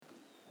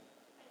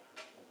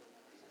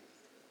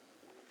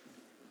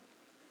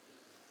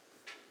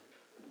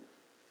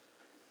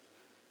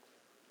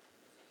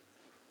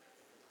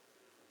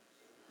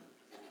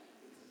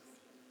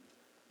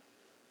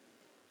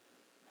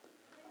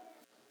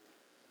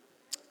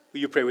Will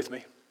you pray with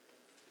me?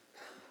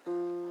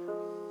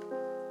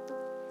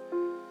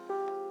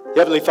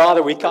 Heavenly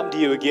Father, we come to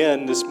you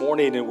again this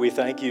morning and we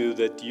thank you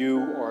that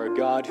you are a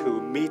God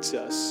who meets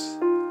us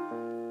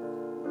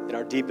in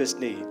our deepest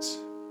needs.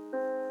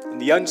 And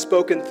the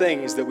unspoken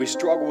things that we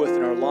struggle with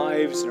in our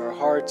lives and our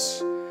hearts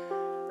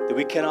that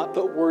we cannot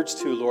put words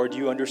to, Lord,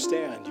 you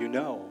understand, you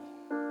know.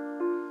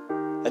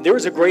 And there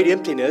is a great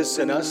emptiness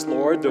in us,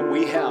 Lord, that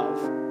we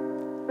have.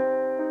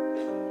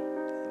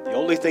 The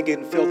only thing that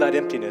can fill that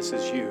emptiness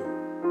is you.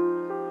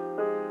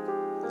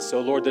 And so,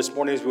 Lord, this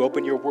morning as we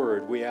open your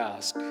word, we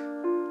ask,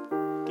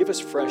 give us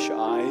fresh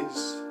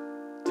eyes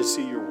to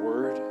see your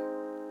word.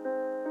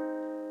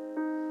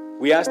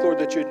 We ask, Lord,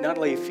 that you'd not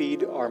only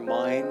feed our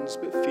minds,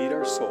 but feed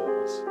our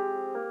souls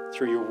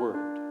through your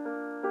word.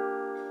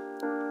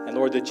 And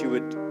Lord, that you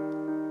would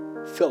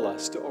fill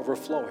us to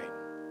overflowing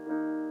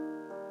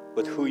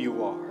with who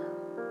you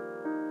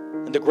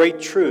are and the great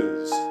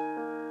truths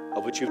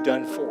of what you've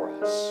done for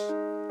us.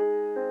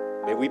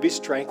 May we be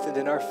strengthened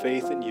in our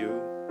faith in you.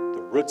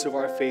 The roots of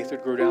our faith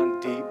would grow down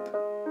deep.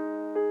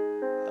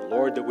 And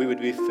Lord, that we would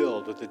be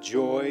filled with the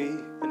joy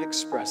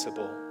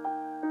inexpressible,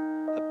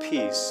 a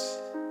peace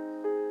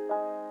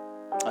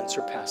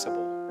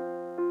unsurpassable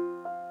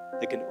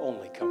that can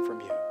only come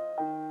from you.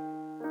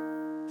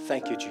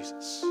 Thank you,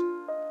 Jesus.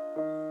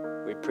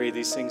 We pray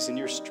these things in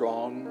your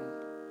strong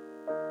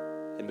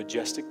and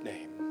majestic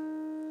name.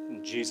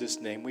 In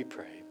Jesus' name we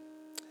pray.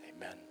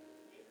 Amen.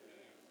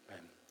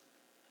 Amen.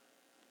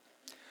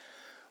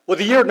 Well,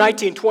 the year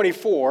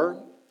 1924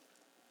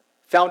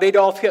 found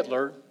Adolf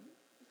Hitler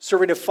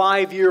serving a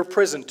 5-year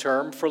prison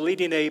term for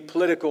leading a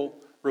political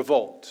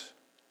revolt.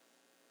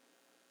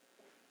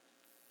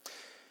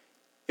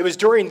 It was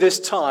during this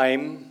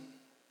time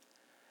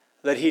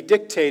that he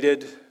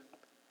dictated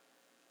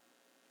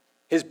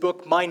his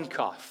book Mein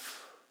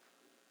Kampf,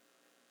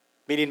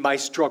 meaning My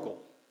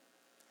Struggle,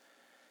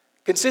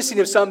 consisting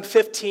of some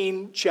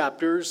 15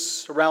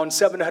 chapters, around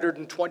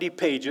 720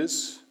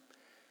 pages.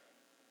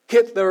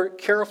 Hitler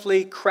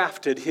carefully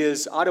crafted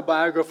his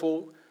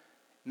autobiographical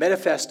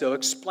manifesto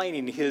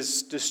explaining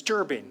his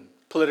disturbing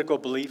political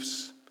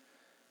beliefs,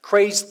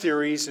 crazed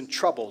theories, and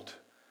troubled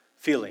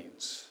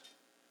feelings.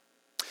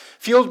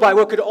 Fueled by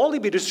what could only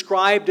be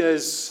described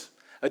as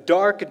a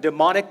dark and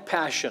demonic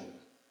passion,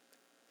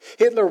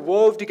 Hitler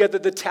wove together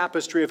the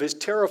tapestry of his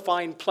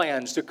terrifying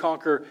plans to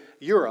conquer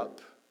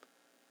Europe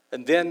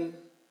and then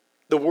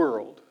the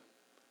world.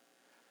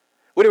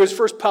 When it was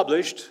first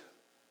published,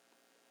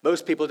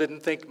 most people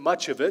didn't think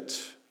much of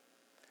it.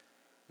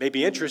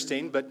 Maybe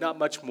interesting, but not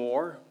much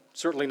more.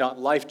 Certainly not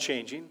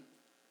life-changing.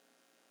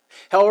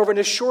 However, in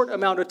a short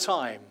amount of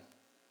time,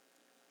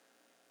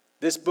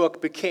 this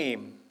book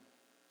became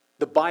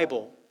the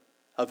Bible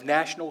of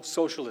National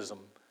Socialism,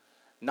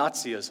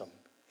 Nazism,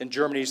 in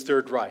Germany's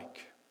Third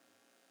Reich.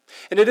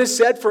 And it is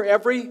said for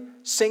every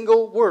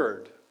single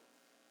word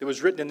that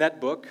was written in that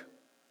book,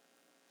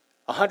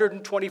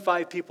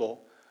 125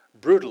 people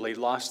brutally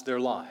lost their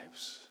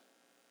lives.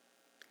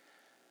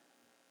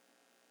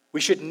 We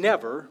should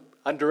never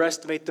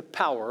underestimate the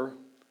power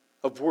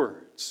of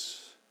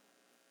words.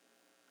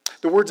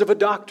 The words of a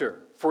doctor,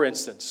 for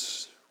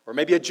instance, or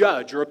maybe a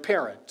judge or a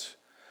parent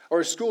or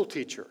a school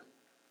teacher,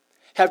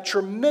 have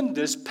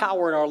tremendous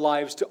power in our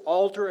lives to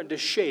alter and to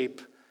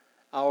shape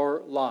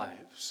our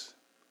lives.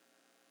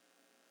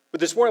 But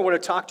this morning I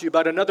want to talk to you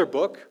about another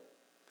book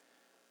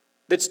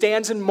that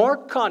stands in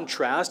marked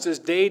contrast as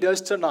day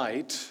does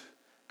tonight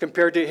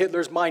compared to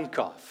Hitler's Mein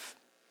Kampf.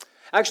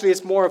 Actually,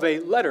 it's more of a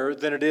letter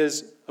than it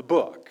is a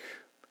book.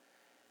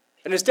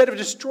 And instead of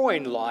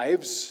destroying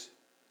lives,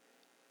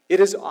 it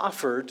has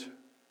offered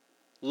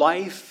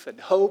life and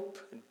hope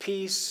and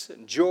peace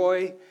and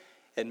joy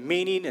and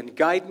meaning and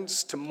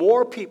guidance to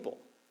more people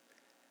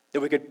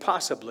than we could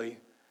possibly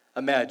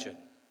imagine.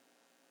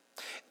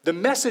 The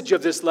message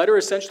of this letter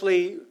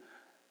essentially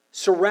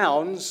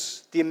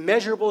surrounds the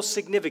immeasurable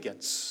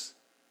significance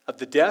of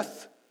the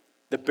death,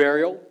 the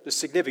burial, the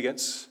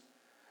significance,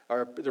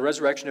 or the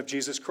resurrection of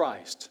Jesus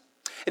Christ.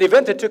 An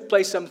event that took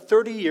place some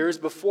 30 years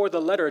before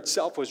the letter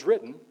itself was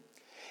written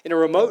in a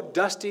remote,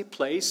 dusty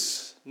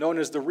place known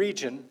as the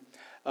region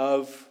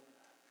of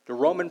the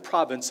Roman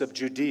province of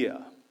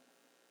Judea.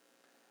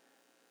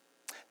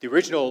 The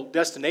original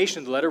destination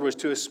of the letter was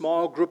to a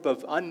small group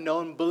of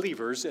unknown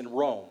believers in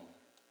Rome.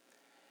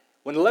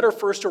 When the letter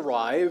first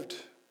arrived,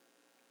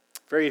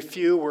 very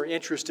few were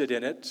interested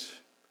in it.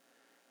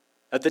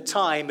 At the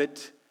time,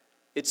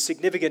 its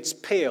significance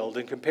paled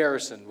in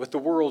comparison with the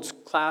world's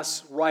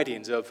class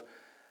writings of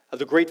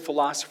the great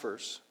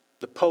philosophers,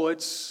 the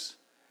poets,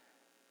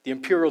 the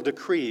imperial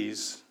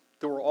decrees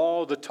that were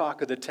all the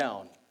talk of the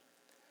town.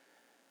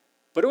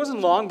 But it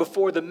wasn't long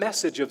before the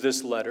message of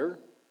this letter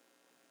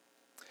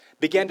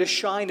began to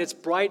shine its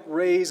bright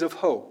rays of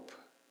hope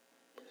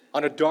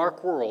on a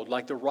dark world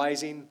like the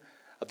rising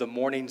of the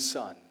morning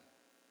sun.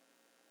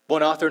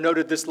 One author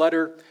noted this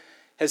letter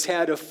has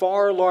had a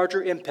far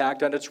larger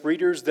impact on its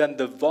readers than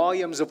the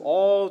volumes of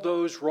all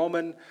those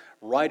Roman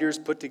writers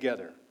put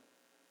together.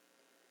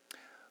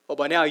 Well,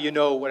 by now you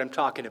know what I'm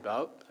talking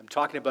about. I'm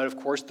talking about, of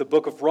course, the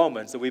book of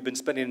Romans that we've been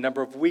spending a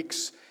number of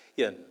weeks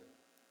in.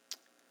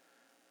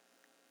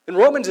 And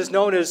Romans is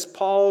known as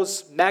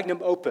Paul's magnum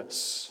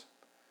opus,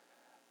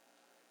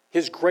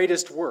 his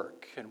greatest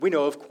work. And we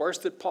know, of course,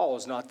 that Paul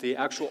is not the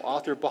actual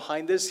author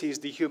behind this. He's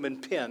the human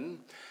pen.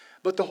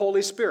 But the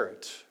Holy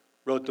Spirit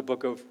wrote the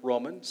book of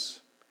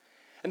Romans.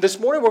 And this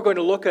morning we're going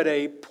to look at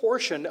a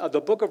portion of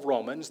the book of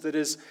Romans that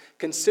is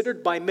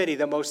considered by many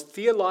the most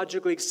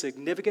theologically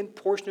significant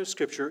portion of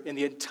Scripture in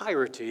the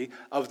entirety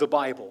of the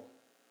Bible.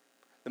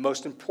 The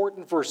most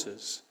important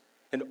verses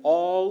in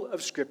all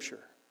of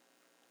Scripture.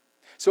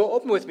 So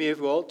open with me, if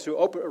you will, to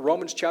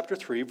Romans chapter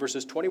 3,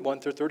 verses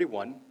 21 through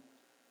 31.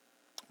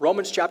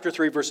 Romans chapter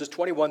 3, verses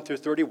 21 through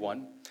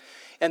 31.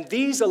 And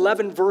these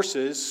 11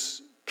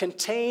 verses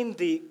contain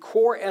the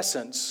core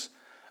essence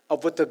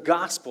of what the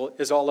gospel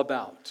is all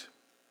about.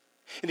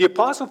 And the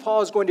Apostle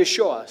Paul is going to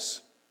show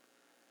us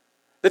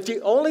that the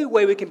only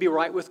way we can be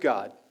right with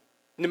God,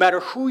 no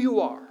matter who you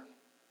are,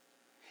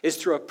 is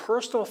through a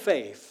personal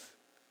faith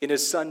in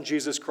His Son,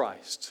 Jesus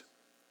Christ.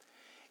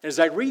 And as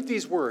I read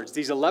these words,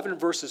 these 11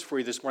 verses for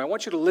you this morning, I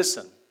want you to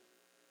listen.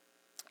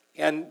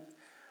 And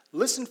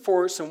listen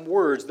for some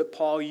words that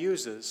Paul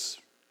uses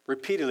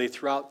repeatedly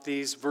throughout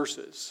these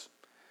verses.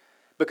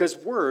 Because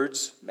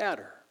words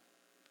matter.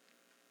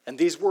 And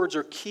these words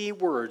are key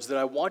words that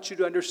I want you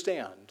to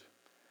understand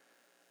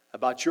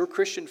about your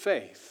Christian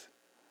faith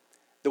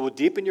that will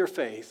deepen your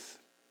faith,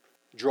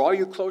 draw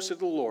you closer to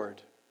the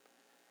Lord,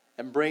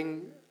 and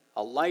bring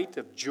a light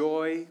of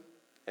joy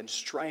and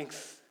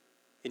strength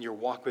in your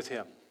walk with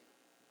Him.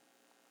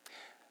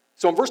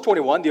 So in verse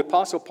 21, the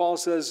Apostle Paul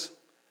says,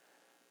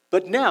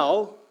 "But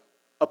now,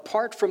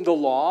 apart from the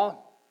law,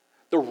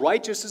 the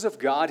righteousness of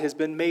God has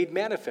been made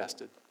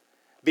manifested,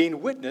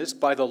 being witnessed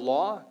by the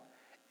law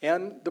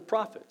and the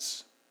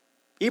prophets,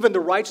 even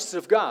the righteousness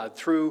of God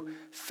through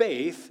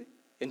faith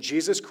in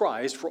Jesus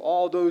Christ for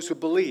all those who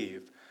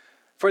believe.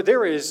 For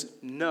there is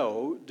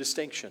no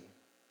distinction.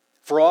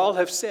 For all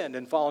have sinned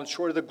and fallen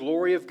short of the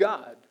glory of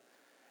God,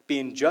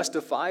 being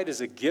justified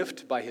as a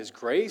gift by His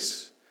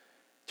grace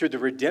through the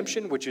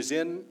redemption which is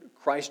in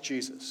Christ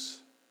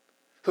Jesus,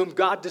 whom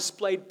God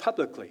displayed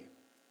publicly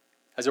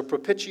as a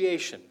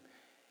propitiation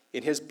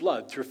in His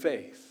blood through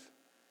faith.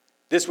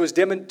 This was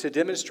to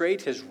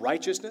demonstrate His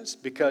righteousness,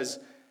 because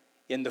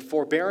in the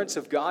forbearance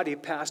of God He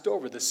passed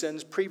over the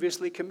sins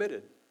previously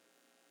committed.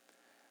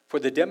 For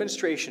the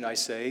demonstration, I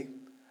say,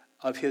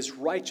 of His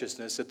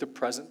righteousness at the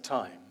present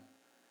time,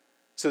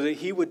 so that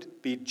He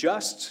would be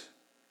just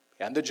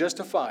and the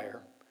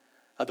justifier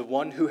of the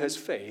one who has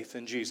faith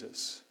in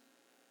Jesus.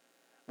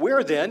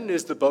 Where then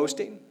is the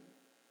boasting?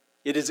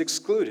 It is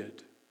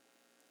excluded.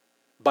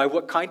 By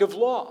what kind of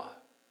law?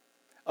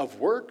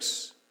 Of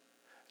works?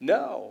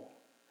 No,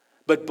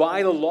 but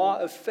by the law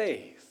of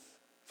faith.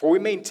 For we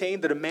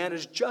maintain that a man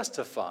is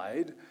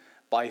justified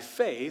by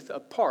faith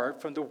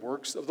apart from the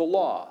works of the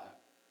law.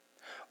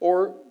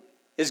 Or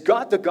is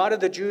God the God of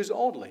the Jews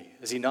only?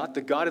 Is He not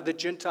the God of the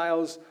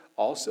Gentiles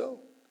also?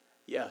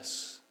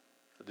 Yes,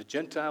 of the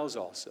Gentiles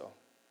also.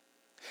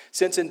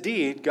 Since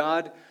indeed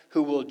God,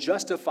 who will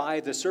justify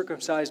the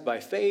circumcised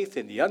by faith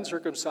and the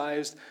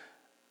uncircumcised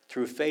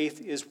through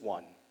faith, is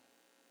one.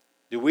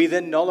 Do we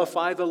then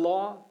nullify the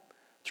law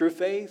through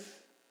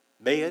faith?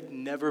 May it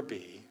never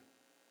be.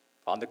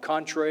 On the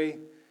contrary,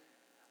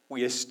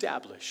 we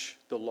establish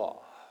the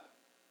law.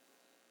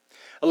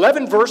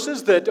 11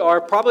 verses that are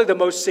probably the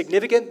most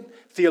significant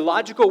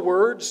theological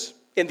words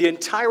in the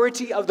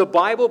entirety of the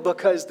Bible,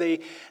 because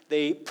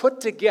they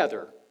put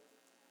together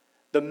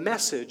the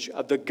message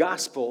of the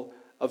gospel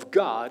of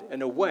God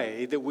in a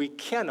way that we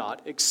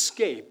cannot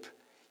escape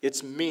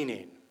its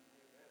meaning.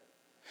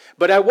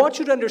 But I want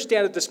you to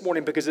understand it this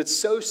morning because it's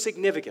so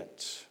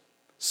significant.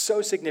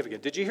 So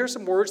significant. Did you hear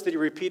some words that he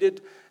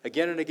repeated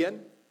again and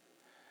again?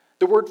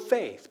 The word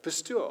faith,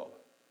 pisteuo.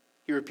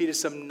 He repeated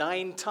some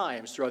 9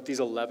 times throughout these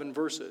 11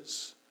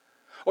 verses.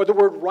 Or the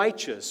word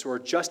righteous, or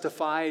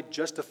justified,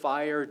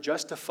 justifier,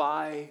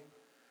 justify.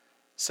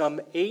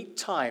 Some 8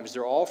 times.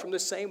 They're all from the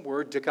same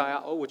word,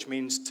 dikaiao, which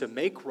means to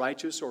make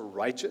righteous or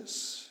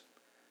righteous.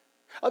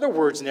 Other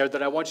words in there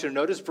that I want you to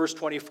notice. Verse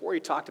 24, he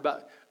talked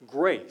about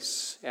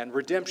grace and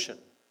redemption.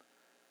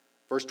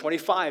 Verse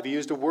 25, he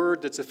used a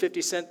word that's a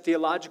 50-cent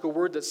theological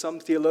word that some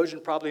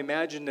theologian probably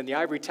imagined in the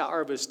ivory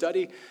tower of his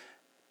study.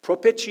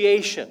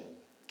 Propitiation.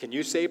 Can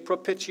you say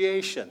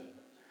propitiation?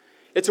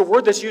 It's a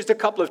word that's used a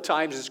couple of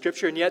times in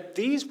Scripture, and yet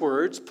these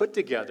words put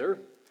together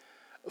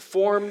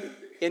form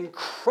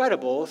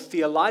incredible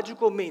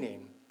theological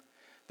meaning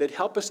that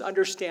help us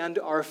understand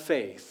our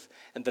faith,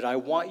 and that I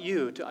want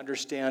you to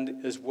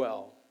understand as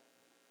well.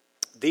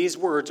 These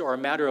words are a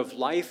matter of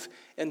life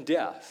and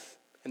death,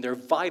 and they're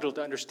vital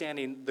to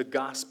understanding the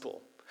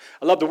gospel.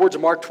 I love the words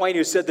of Mark Twain,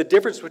 who said the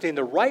difference between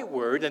the right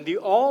word and the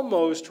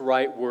almost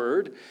right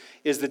word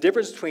is the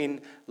difference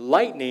between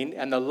lightning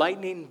and the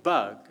lightning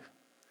bug.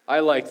 I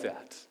like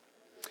that.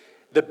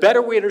 The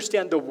better we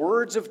understand the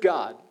words of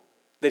God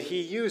that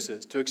He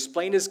uses to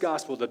explain His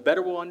gospel, the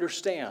better we'll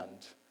understand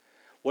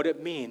what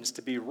it means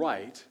to be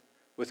right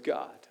with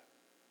God.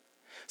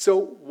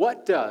 So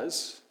what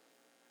does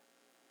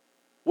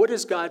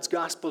God's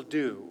gospel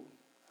do?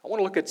 I want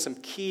to look at some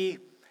key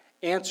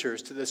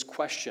answers to this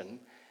question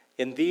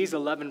in these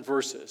 11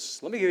 verses.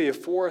 Let me give you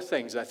 4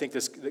 things I think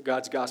that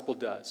God's gospel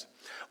does.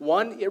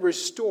 1, it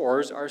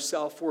restores our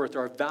self-worth,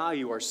 our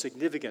value, our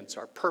significance,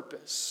 our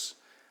purpose.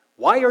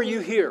 Why are you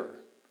here?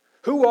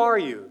 Who are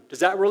you? Does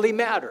that really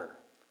matter?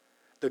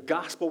 The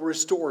gospel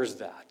restores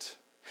that.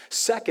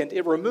 2nd,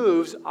 it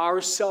removes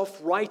our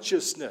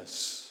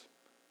self-righteousness.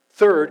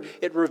 3rd,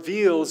 it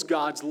reveals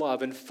God's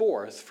love. And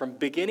 4th, from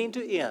beginning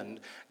to end,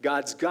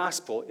 God's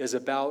gospel is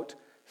about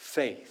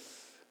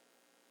faith.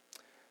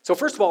 So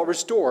first of all, it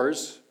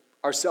restores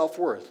our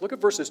self-worth. Look at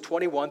verses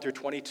 21 through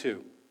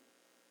 22.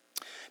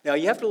 Now,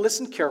 you have to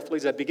listen carefully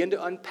as I begin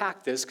to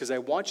unpack this because I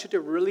want you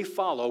to really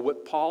follow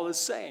what Paul is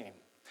saying.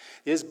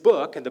 His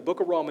book, and the book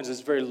of Romans,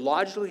 is very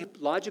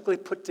logically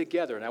put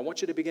together, and I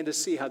want you to begin to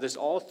see how this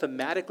all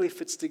thematically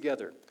fits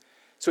together.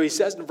 So he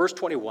says in verse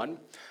 21,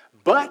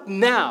 "But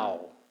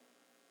now,"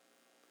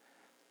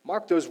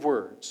 mark those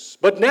words,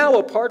 "but now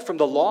apart from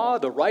the law,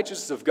 the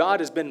righteousness of God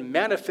has been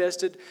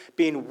manifested,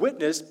 being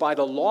witnessed by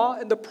the law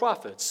and the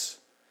prophets,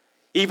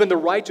 even the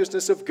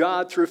righteousness of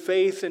God through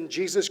faith in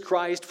Jesus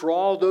Christ for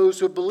all those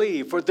who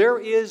believe. For there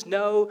is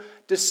no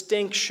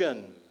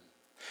distinction."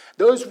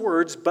 Those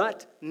words,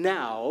 "but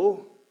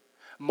now,"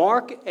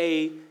 mark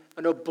an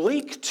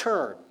oblique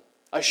turn,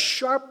 a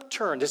sharp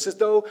turn. It's as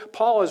though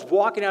Paul is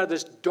walking out of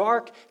this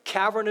dark,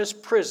 cavernous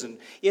prison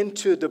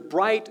into the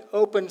bright,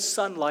 open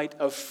sunlight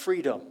of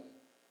freedom.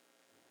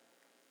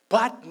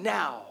 But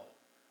now.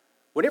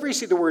 Whenever you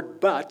see the word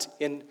 "but"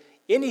 in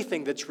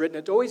anything that's written,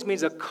 it always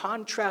means a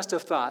contrast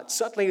of thought.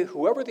 Suddenly,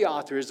 whoever the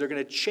author is, they're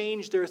going to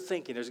change their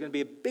thinking. There's going to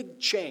be a big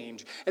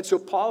change. And so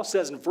Paul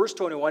says in verse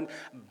 21,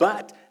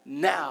 "But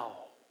now."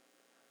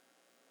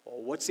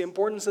 Well, what's the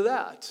importance of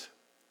that?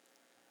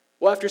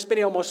 Well, after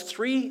spending almost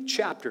 3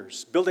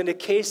 chapters building a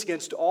case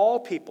against all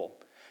people,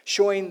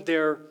 showing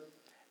their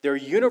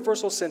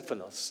universal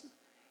sinfulness,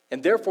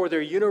 and therefore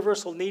their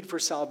universal need for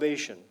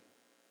salvation,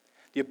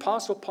 the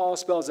Apostle Paul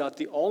spells out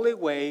the only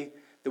way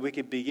that we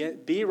can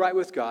be right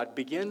with God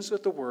begins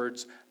with the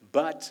words,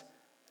 "but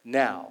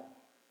now."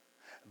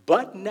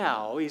 But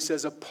now, he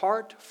says,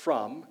 apart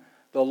from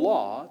the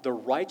law, the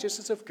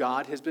righteousness of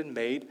God has been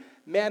made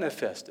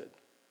manifested.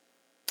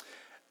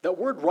 That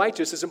word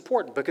righteous is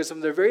important because from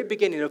the very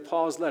beginning of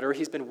Paul's letter,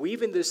 he's been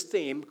weaving this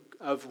theme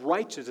of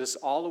righteousness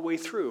all the way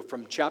through.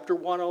 From chapter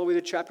 1 all the way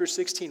to chapter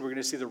 16, we're going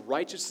to see the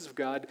righteousness of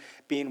God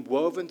being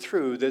woven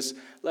through this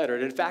letter.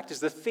 And in fact,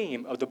 is the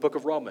theme of the book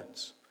of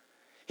Romans.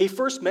 He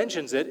first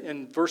mentions it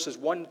in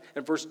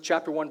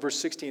chapter 1, verse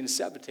 16 and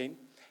 17,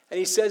 and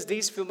he says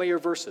these familiar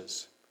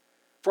verses.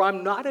 "For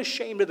I'm not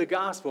ashamed of the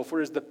gospel, for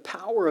it is the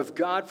power of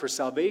God for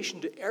salvation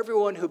to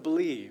everyone who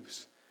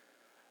believes.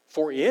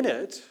 For in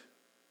it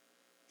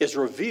is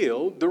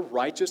revealed the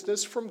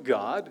righteousness from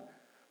God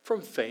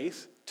from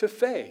faith to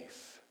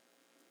faith."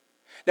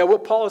 Now,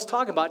 what Paul is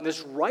talking about in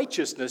this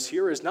righteousness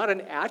here is not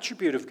an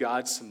attribute of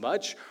God so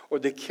much or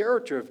the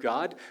character of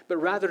God, but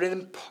rather an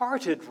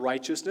imparted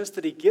righteousness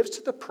that he gives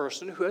to the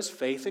person who has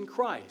faith in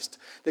Christ.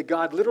 That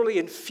God literally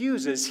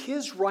infuses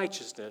his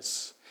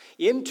righteousness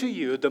into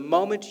you the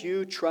moment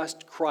you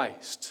trust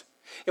Christ.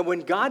 And when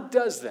God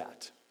does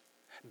that,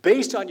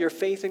 based on your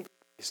faith in Christ,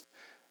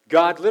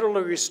 God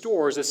literally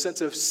restores a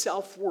sense of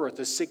self-worth,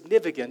 a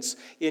significance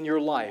in your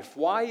life.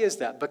 Why is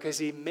that? Because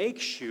he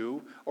makes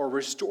you or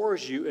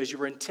restores you as you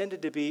were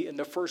intended to be in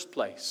the first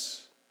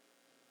place.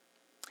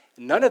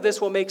 None of this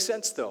will make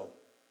sense, though,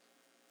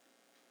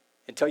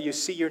 until you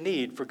see your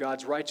need for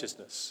God's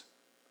righteousness.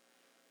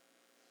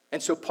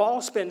 And so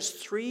Paul spends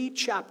 3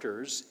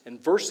 chapters in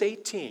verse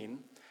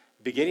 18,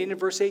 beginning in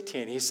verse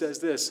 18, he says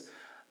this,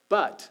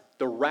 "But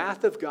the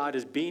wrath of God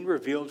is being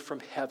revealed from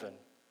heaven."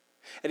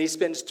 And he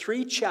spends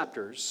 3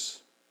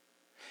 chapters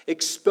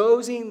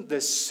exposing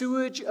the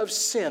sewage of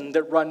sin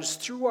that runs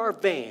through our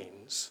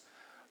veins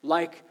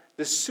like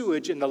the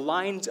sewage in the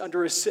lines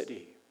under a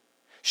city,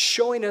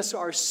 showing us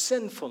our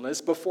sinfulness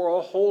before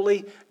a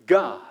holy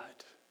God.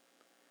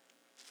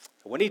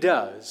 When he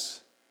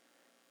does,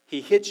 he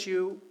hits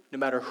you no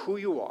matter who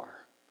you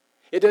are.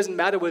 It doesn't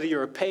matter whether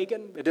you're a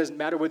pagan. It doesn't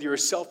matter whether you're a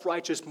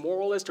self-righteous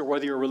moralist or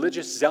whether you're a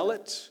religious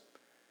zealot.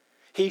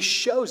 He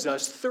shows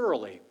us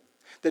thoroughly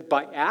that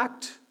by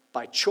act,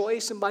 by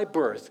choice, and by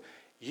birth,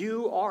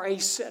 you are a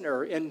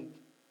sinner and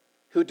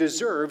who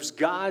deserves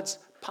God's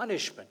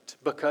punishment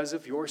because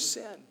of your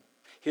sin,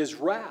 his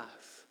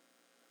wrath.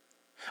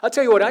 I'll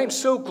tell you what, I am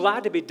so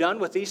glad to be done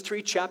with these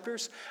 3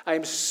 chapters. I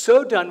am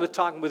so done with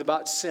talking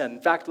about sin.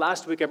 In fact,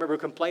 last week I remember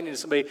complaining to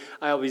somebody,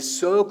 I'll be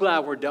so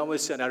glad we're done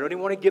with sin. I don't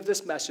even want to give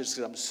this message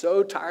because I'm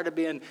so tired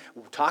of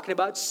talking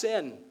about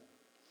sin.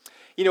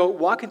 You know,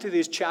 walking through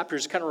these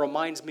chapters kind of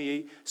reminds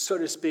me, so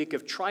to speak,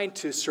 of trying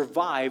to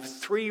survive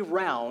 3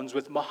 rounds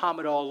with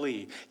Muhammad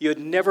Ali. You'd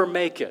never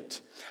make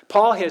it.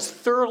 Paul has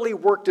thoroughly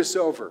worked us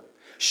over,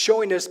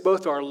 showing us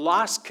both our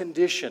lost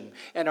condition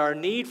and our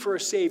need for a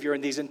Savior in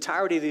the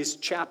entirety of these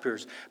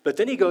chapters. But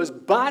then he goes,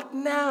 "But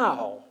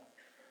now."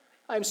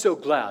 I'm so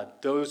glad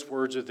those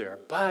words are there.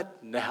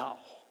 But now,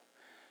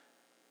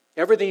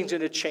 everything's going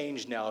to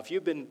change now. If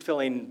you've been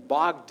feeling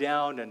bogged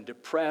down and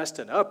depressed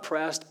and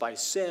oppressed by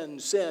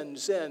sin,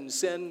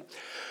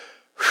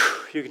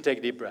 you can take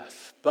a deep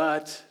breath.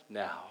 But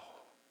now,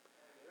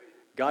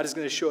 God is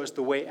going to show us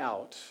the way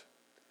out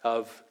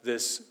of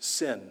this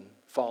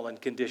sin-fallen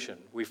condition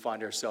we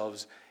find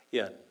ourselves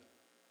in.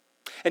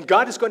 And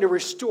God is going to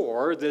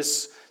restore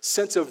this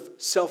sense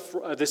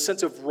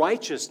of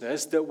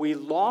righteousness that we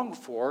long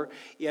for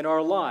in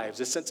our lives,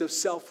 a sense of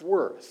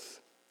self-worth.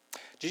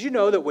 Did you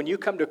know that when you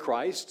come to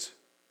Christ,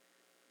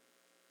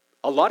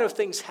 a lot of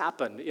things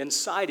happen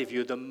inside of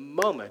you the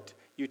moment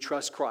you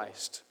trust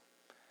Christ?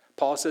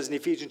 Paul says in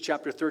Ephesians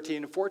chapter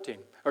 13 and 14,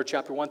 or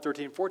chapter 1,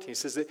 13 and 14, he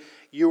says that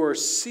you are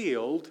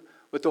sealed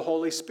with the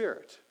Holy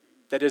Spirit.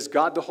 That is,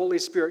 God the Holy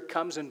Spirit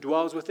comes and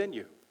dwells within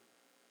you.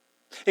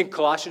 In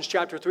Colossians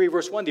chapter 3,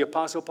 verse 1, the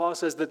Apostle Paul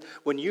says that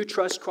when you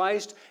trust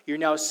Christ, you're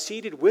now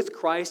seated with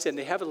Christ in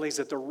the heavenlies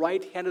at the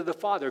right hand of the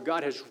Father.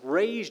 God has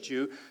raised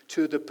you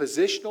to the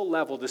positional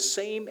level, the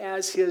same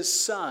as His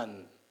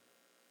Son.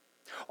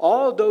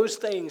 All those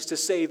things to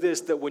say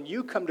this, that when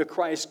you come to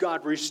Christ,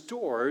 God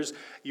restores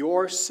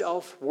your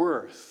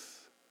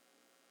self-worth.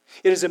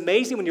 It is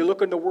amazing when you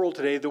look in the world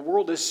today, the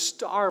world is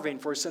starving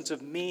for a sense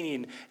of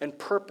meaning and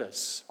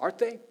purpose, aren't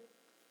they?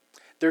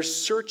 They're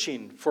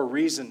searching for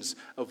reasons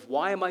of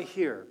why am I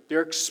here? They're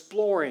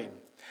exploring.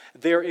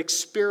 They're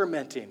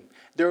experimenting.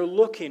 They're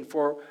looking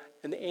for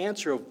an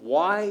answer of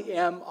why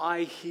am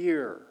I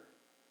here?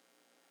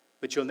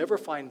 But you'll never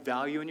find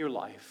value in your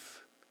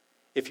life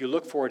if you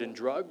look for it in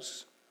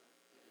drugs,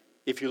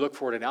 if you look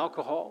for it in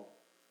alcohol.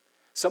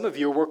 Some of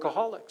you are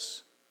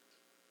workaholics.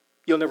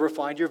 You'll never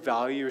find your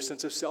value, your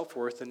sense of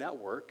self-worth in that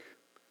work.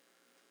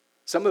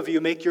 Some of you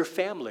make your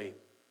family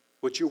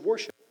what you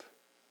worship.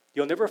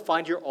 You'll never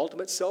find your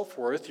ultimate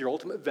self-worth, your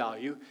ultimate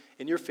value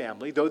in your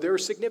family, though they're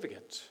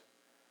significant.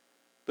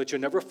 But you'll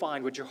never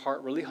find what your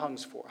heart really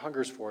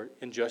hungers for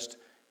in just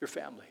your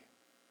family.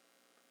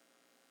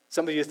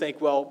 Some of you think,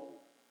 well,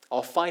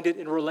 I'll find it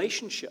in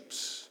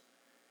relationships,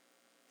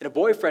 in a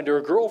boyfriend or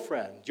a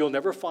girlfriend. You'll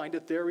never find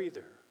it there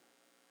either.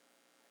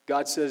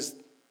 God says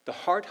the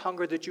heart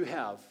hunger that you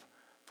have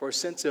for a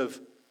sense of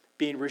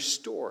being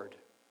restored,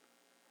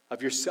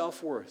 of your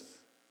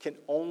self-worth, can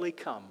only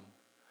come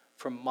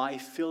from my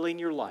filling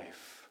your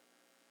life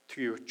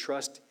through your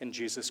trust in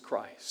Jesus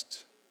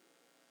Christ.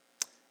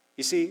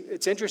 You see,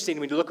 it's interesting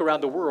when you look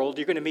around the world,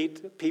 you're going to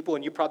meet people,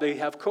 and you probably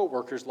have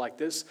coworkers like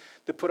this,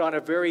 that put on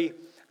a very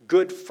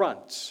good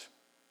front.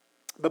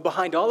 But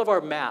behind all of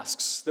our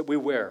masks that we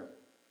wear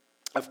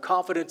of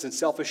confidence and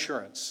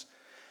self-assurance,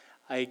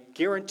 I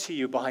guarantee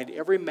you behind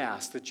every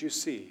mask that you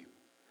see,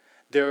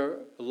 there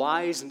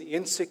lies an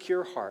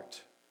insecure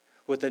heart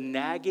with a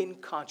nagging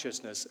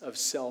consciousness of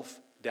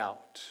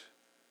self-doubt.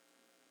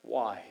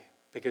 Why?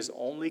 Because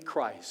only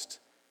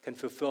Christ can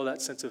fulfill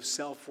that sense of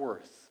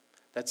self-worth,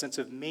 that sense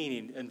of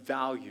meaning and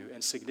value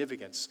and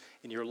significance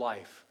in your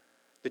life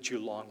that you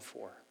long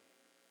for.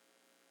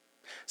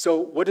 So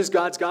what does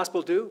God's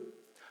gospel do?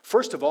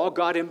 First of all,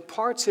 God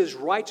imparts His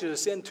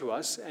righteousness into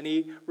us, and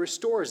He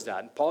restores that.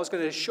 And Paul's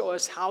going to show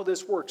us how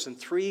this works in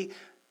three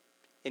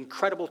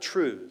incredible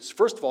truths.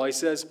 First of all, he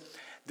says,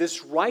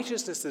 this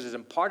righteousness that is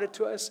imparted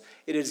to us,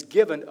 it is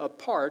given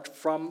apart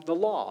from the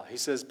law. He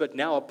says, but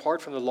now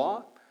apart from the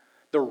law,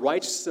 the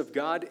righteousness of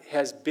God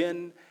has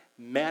been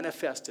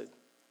manifested.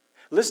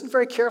 Listen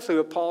very carefully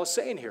what Paul is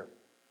saying here.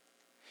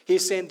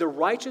 He's saying the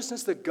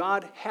righteousness that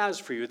God has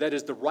for you, that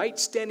is the right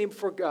standing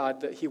before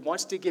God that He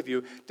wants to give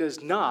you,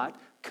 does not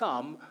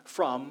come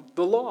from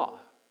the law.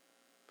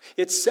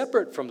 It's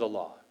separate from the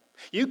law.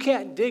 You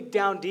can't dig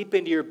down deep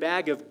into your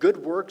bag of good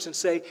works and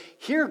say,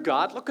 here,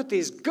 God, look at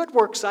these good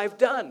works I've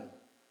done.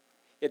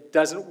 It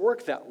doesn't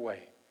work that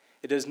way.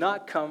 It does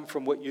not come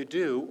from what you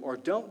do or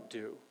don't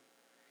do.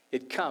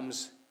 It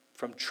comes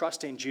from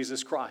trusting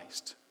Jesus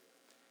Christ.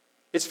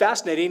 It's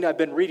fascinating. I've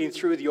been reading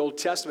through the Old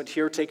Testament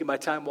here, taking my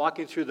time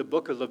walking through the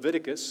book of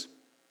Leviticus.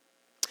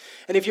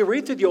 And if you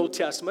read through the Old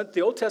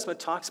Testament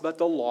talks about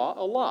the law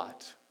a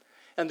lot.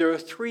 And there are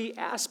three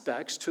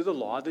aspects to the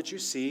law that you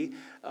see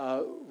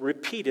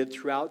repeated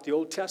throughout the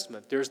Old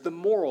Testament. There's the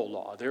moral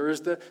law. There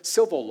is the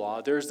civil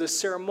law. There's the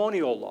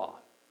ceremonial law.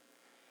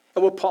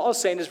 And what Paul is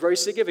saying is very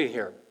significant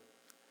here.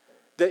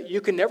 That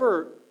you can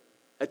never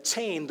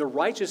attain the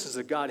righteousness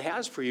that God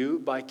has for you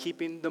by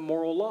keeping the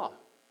moral law.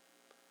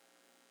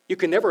 You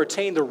can never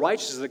attain the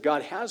righteousness that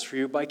God has for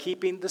you by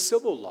keeping the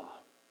civil law.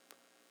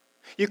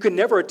 You can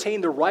never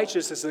attain the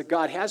righteousness that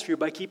God has for you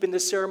by keeping the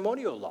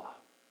ceremonial law.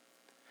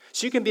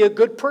 So you can be a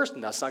good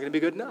person, that's not going to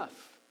be good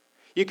enough.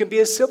 You can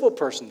be a civil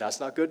person, that's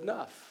not good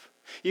enough.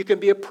 You can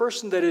be a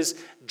person that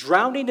is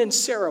drowning in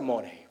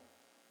ceremony,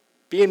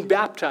 being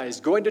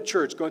baptized, going to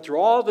church, going through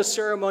all the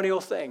ceremonial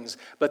things,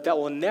 but that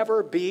will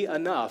never be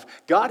enough.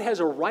 God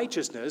has a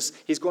righteousness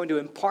He's going to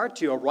impart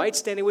to you, a right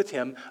standing with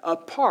Him,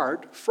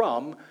 apart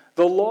from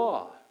the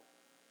law.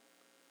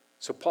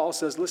 So Paul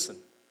says, listen,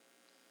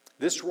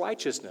 this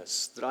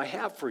righteousness that I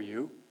have for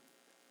you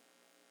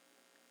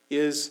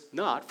is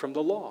not from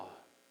the law.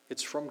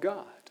 It's from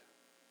God.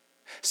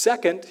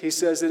 Second, he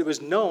says that it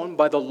was known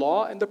by the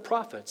law and the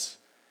prophets.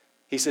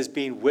 He says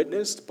being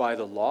witnessed by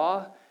the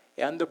law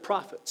and the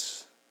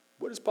prophets.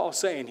 What is Paul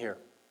saying here?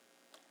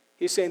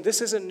 He's saying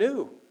this isn't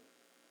new.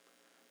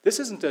 This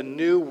isn't a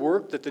new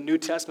work that the New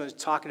Testament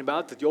is talking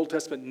about, that the Old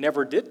Testament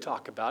never did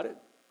talk about it.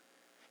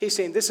 He's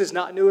saying this is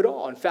not new at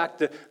all. In fact,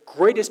 the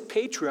greatest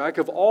patriarch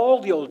of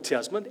all the Old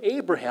Testament,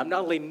 Abraham,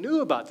 not only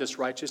knew about this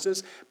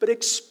righteousness, but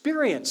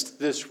experienced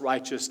this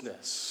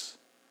righteousness.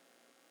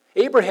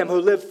 Abraham, who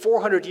lived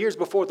 400 years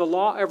before the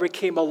law ever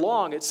came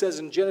along, it says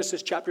in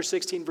Genesis chapter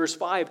 16, verse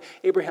 5,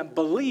 Abraham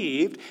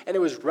believed, and it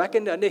was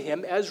reckoned unto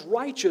him as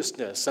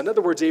righteousness. In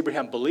other words,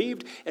 Abraham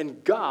believed,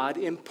 and God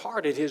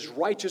imparted his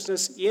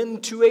righteousness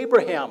into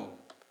Abraham.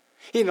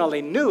 He not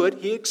only knew it,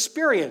 he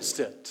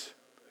experienced it.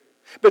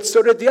 But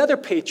so did the other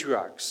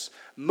patriarchs,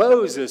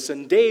 Moses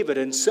and David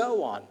and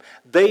so on.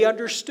 They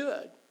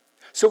understood.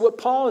 So what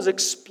Paul is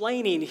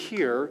explaining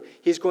here,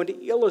 he's going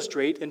to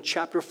illustrate in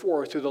chapter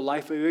 4 through the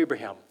life of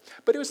Abraham.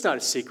 But it was not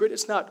a secret.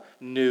 It's not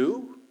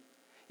new.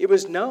 It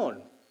was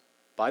known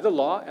by the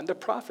law and the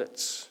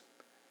prophets.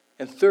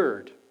 And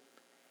third,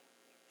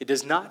 it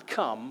does not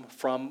come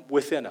from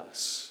within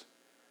us.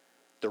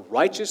 The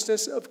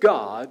righteousness of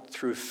God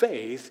through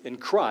faith in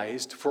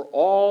Christ for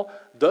all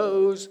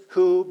those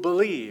who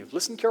believe.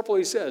 Listen carefully,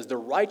 he says, the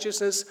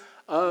righteousness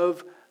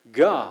of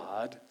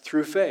God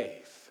through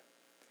faith.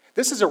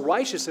 This is a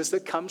righteousness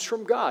that comes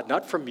from God,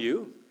 not from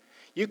you.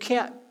 You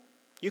can't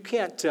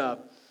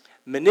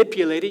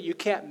manipulate it. You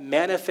can't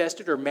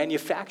manifest it or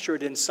manufacture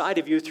it inside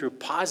of you through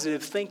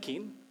positive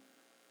thinking.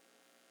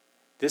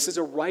 This is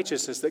a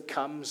righteousness that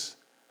comes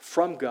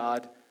from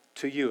God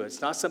to you. It's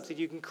not something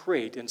you can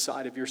create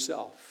inside of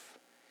yourself.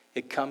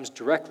 It comes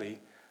directly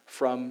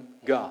from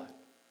God.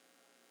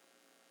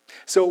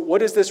 So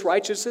what is this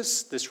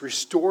righteousness, this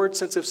restored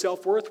sense of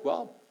self-worth?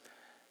 Well,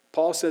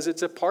 Paul says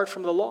it's apart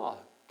from the law.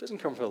 It doesn't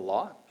come from the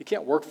law. You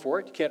can't work for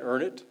it. You can't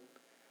earn it.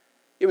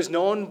 It was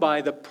known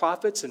by the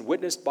prophets and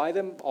witnessed by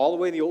them all the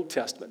way in the Old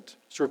Testament.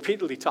 It's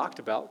repeatedly talked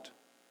about.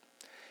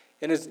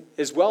 And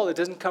as well, it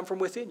doesn't come from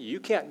within you. You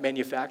can't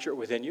manufacture it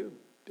within you.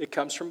 It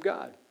comes from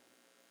God.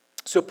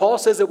 So Paul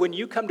says that when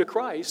you come to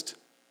Christ,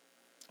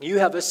 you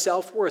have a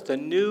self-worth, a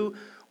new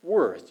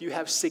worth. You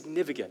have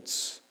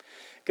significance.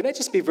 Can I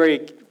just be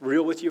very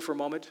real with you for a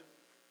moment?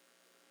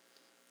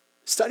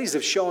 Studies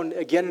have shown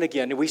again and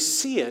again, and we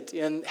see it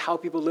in how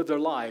people live their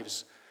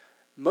lives.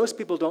 Most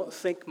people don't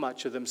think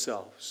much of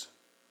themselves.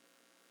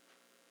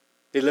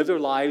 They live their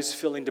lives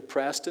feeling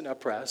depressed and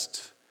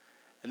oppressed,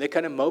 and they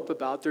kind of mope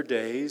about their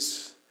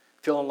days,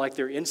 feeling like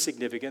they're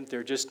insignificant,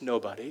 they're just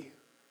nobody.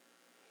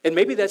 And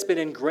maybe that's been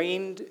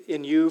ingrained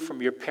in you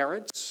from your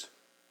parents.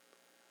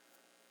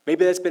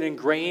 Maybe that's been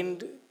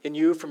ingrained in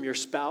you from your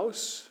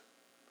spouse.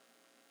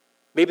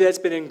 Maybe that's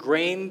been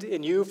ingrained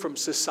in you from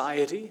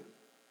society.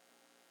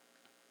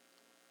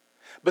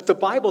 But the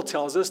Bible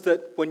tells us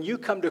that when you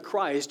come to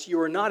Christ,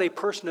 you are not a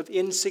person of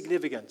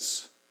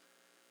insignificance.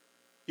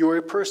 You are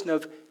a person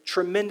of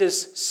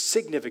tremendous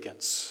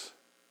significance.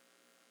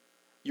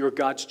 You are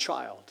God's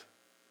child.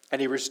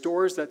 And he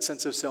restores that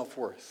sense of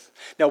self-worth.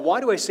 Now,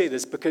 why do I say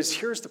this? Because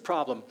here's the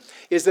problem,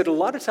 is that a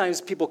lot of times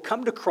people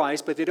come to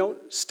Christ, but they don't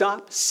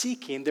stop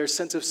seeking their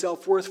sense of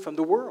self-worth from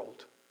the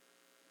world.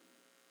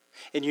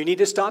 And you need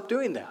to stop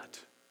doing that.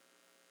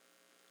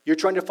 You're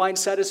trying to find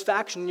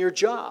satisfaction in your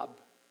job.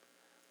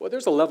 Well,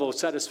 there's a level of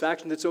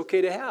satisfaction that's okay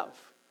to have.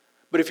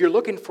 But if you're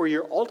looking for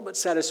your ultimate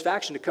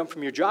satisfaction to come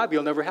from your job,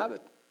 you'll never have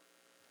it.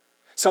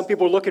 Some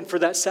people are looking for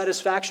that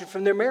satisfaction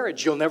from their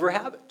marriage. You'll never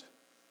have it.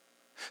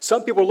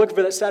 Some people are looking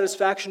for that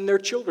satisfaction in their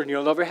children.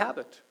 You'll never have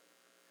it.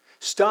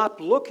 Stop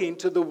looking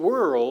to the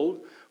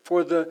world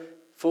for the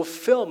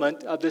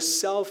fulfillment of the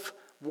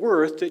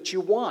self-worth that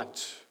you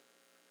want.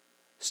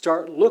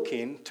 Start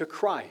looking to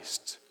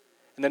Christ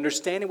and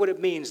understanding what it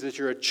means that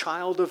you're a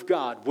child of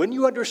God. When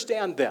you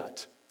understand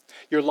that,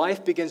 your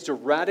life begins to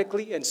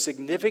radically and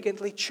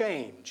significantly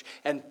change,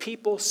 and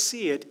people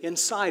see it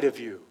inside of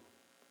you.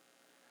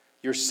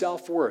 Your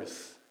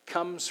self-worth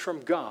comes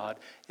from God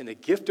in the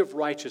gift of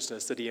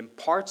righteousness that he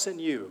imparts in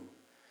you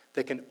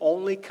that can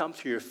only come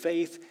through your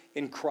faith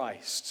in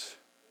Christ.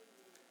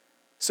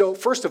 So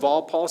first of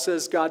all, Paul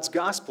says God's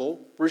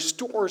gospel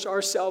restores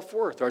our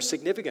self-worth, our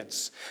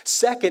significance.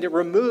 Second, it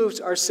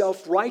removes our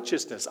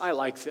self-righteousness. I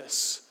like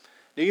this.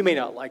 Now, you may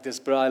not like this,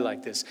 but I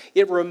like this.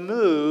 It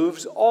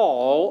removes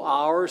all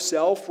our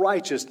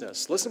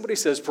self-righteousness. Listen to what he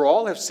says. For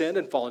all have sinned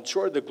and fallen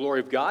short of the glory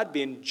of God,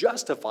 being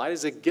justified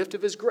as a gift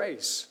of his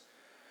grace,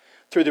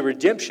 through the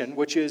redemption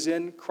which is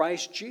in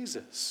Christ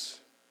Jesus.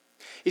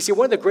 You see,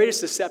 one of the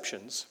greatest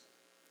deceptions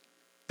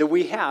that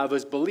we have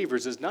as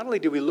believers is not only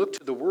do we look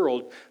to the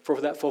world for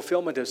that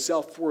fulfillment of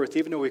self-worth,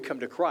 even though we come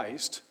to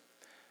Christ,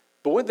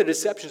 but one of the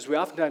deceptions we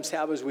oftentimes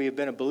have as we have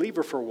been a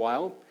believer for a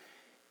while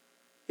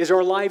is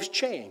our lives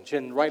change,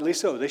 and rightly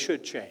so, they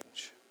should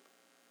change.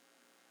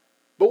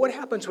 But what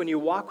happens when you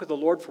walk with the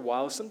Lord for a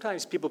while,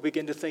 sometimes people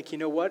begin to think, you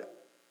know what,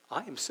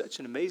 I am such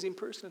an amazing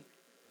person.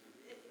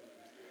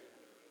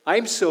 I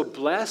am so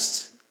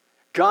blessed.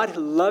 God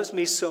loves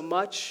me so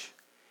much.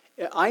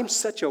 I'm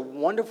such a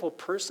wonderful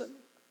person.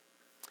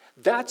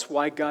 That's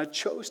why God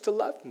chose to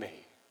love me.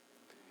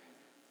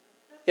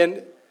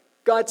 And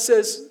God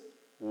says,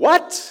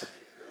 what?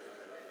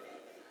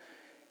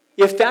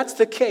 If that's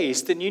the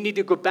case, then you need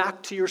to go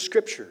back to your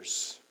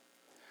scriptures.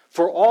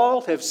 For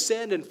all have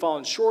sinned and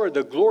fallen short of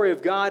the glory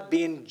of God,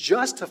 being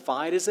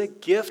justified as a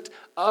gift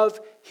of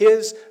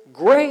his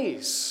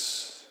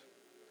grace.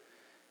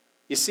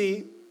 You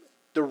see,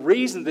 the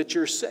reason that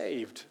you're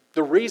saved,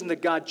 the reason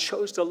that God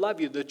chose to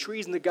love you, the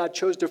reason that God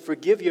chose to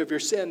forgive you of your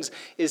sins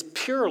is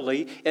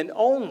purely and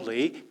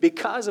only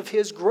because of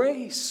his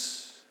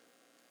grace.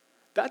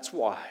 That's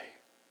why.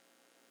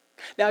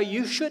 Now,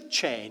 you should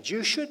change.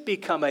 You should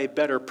become a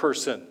better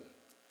person.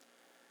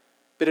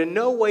 But in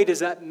no way does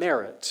that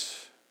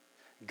merit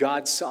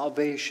God's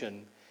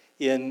salvation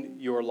in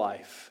your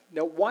life.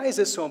 Now, why is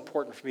this so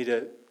important for me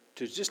to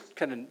just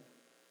kind of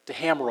to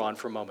hammer on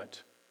for a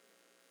moment?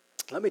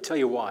 Let me tell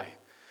you why.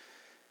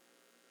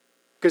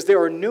 Because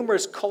there are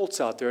numerous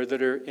cults out there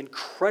that are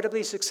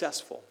incredibly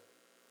successful.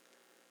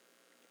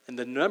 And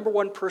the number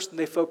one person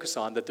they focus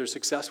on that they're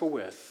successful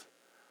with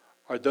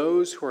are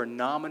those who are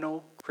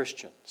nominal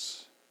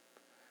Christians.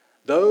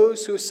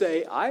 Those who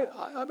say,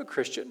 I'm a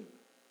Christian.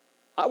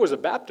 I was a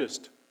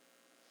Baptist.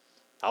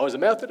 I was a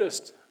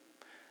Methodist.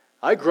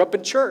 I grew up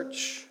in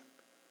church.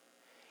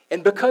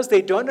 And because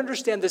they don't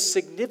understand the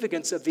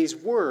significance of these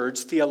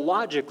words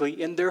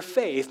theologically in their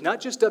faith,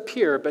 not just up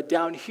here, but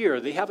down here,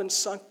 they haven't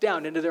sunk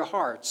down into their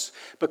hearts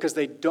because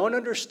they don't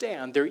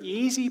understand, they're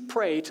easy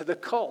prey to the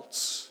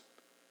cults.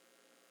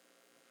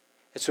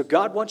 And so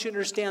God wants you to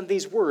understand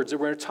these words that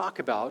we're going to talk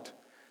about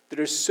that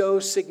are so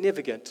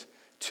significant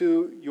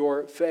to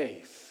your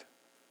faith.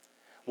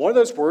 One of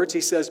those words,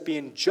 he says,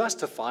 being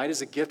justified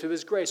is a gift of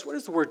his grace. What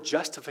does the word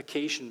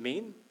justification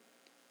mean?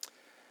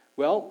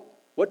 Well,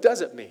 what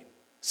does it mean?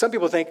 Some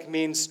people think it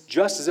means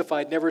just as if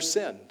I'd never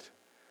sinned.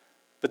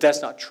 But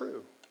that's not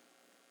true.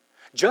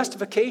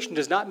 Justification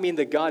does not mean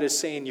that God is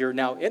saying you're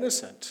now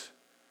innocent.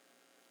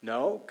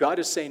 No, God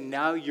is saying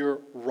now you're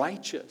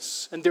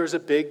righteous. And there's a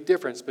big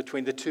difference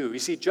between the two. You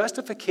see,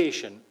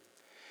 justification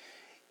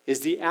is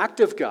the act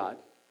of God,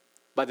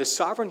 by the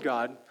sovereign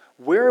God,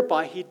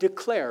 whereby he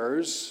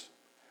declares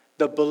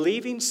the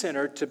believing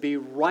sinner to be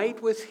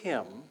right with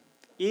him,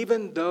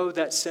 even though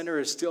that sinner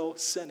is still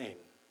sinning.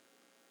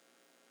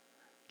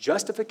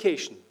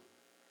 Justification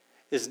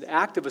is an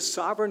act of a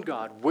sovereign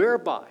God,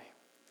 whereby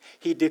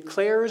he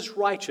declares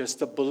righteous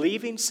the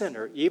believing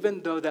sinner,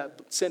 even though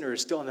that sinner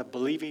is still in a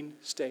believing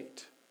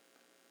state.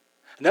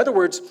 In other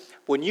words,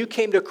 when you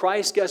came to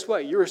Christ, guess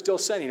what? You were still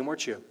sinning,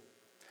 weren't you?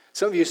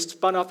 Some of you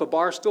spun off a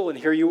bar stool and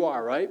here you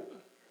are, right?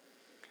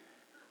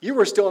 You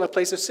were still in a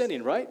place of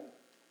sinning, right?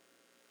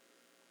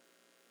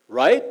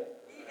 Right?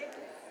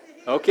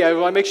 Okay, I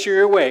want to make sure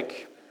you're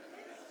awake.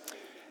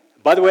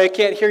 By the way, I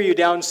can't hear you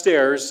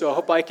downstairs, so I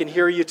hope I can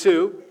hear you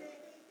too.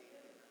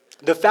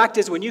 The fact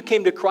is, when you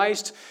came to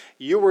Christ,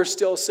 you were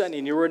still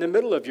sinning. You were in the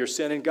middle of your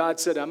sin, and God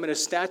said, I'm going to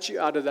snatch you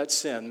out of that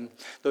sin,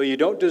 though you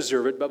don't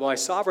deserve it, but by my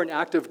sovereign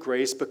act of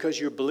grace, because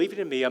you're believing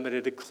in me, I'm going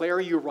to declare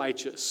you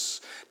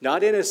righteous,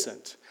 not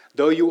innocent,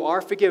 though you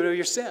are forgiven of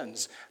your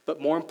sins.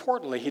 But more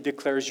importantly, he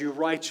declares you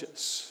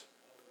righteous.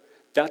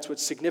 That's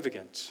what's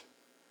significant.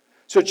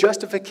 So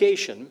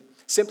justification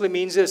simply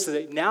means this,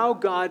 that now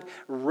God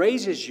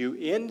raises you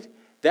in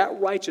that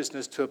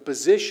righteousness to a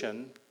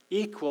position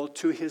equal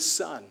to his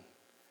Son.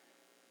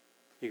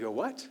 You go,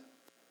 what?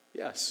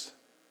 Yes.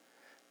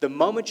 The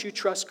moment you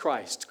trust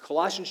Christ,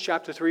 Colossians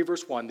chapter 3,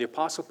 verse 1, the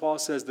Apostle Paul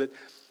says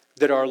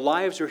that our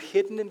lives are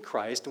hidden in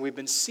Christ and we've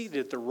been seated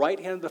at the right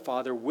hand of the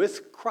Father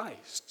with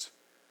Christ.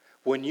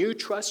 When you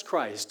trust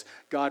Christ,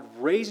 God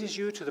raises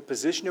you to the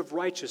position of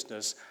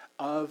righteousness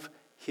of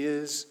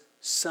his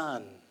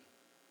Son.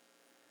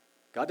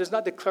 God does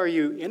not declare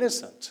you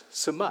innocent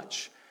so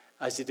much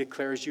as he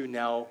declares you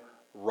now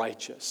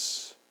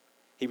righteous.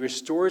 He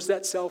restores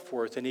that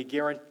self-worth and he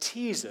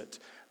guarantees it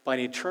by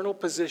an eternal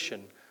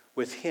position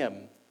with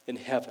him in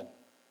heaven.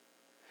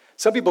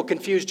 Some people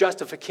confuse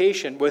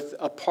justification with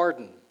a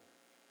pardon.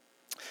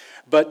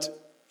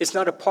 But it's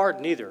not a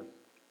pardon either.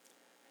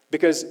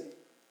 Because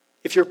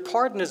if you're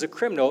pardoned as a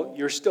criminal,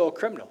 you're still a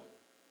criminal.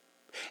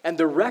 And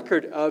the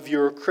record of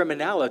your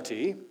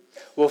criminality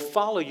will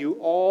follow you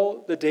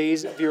all the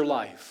days of your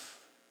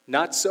life.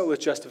 Not so with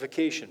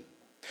justification.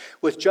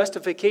 With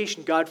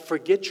justification, God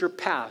forgets your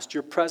past,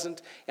 your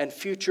present, and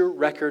future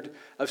record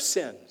of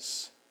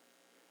sins.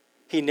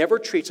 He never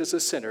treats us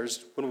as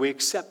sinners when we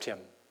accept him.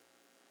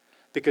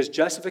 Because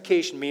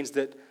justification means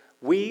that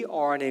we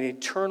are in an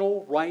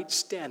eternal right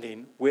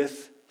standing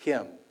with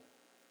him.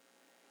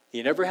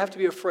 You never have to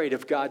be afraid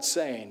of God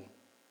saying,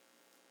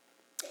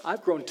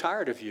 I've grown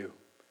tired of you.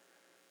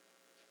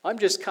 I'm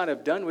just kind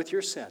of done with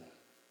your sin.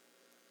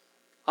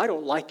 I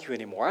don't like you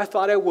anymore. I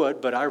thought I would,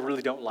 but I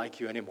really don't like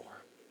you anymore.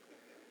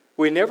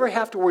 We never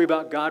have to worry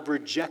about God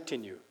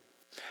rejecting you.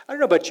 I don't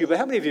know about you, but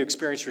how many of you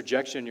experienced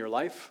rejection in your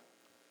life?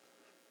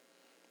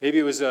 Maybe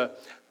it was a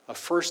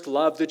first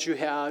love that you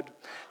had.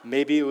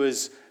 Maybe it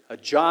was a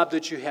job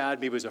that you had,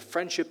 maybe it was a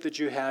friendship that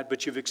you had,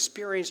 but you've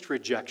experienced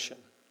rejection.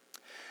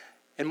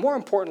 And more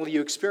importantly,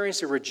 you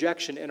experienced a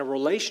rejection in a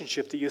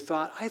relationship that you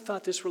thought, I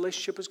thought this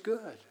relationship was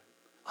good.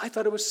 I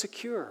thought it was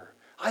secure.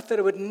 I thought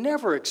I would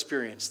never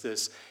experience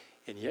this,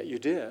 and yet you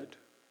did.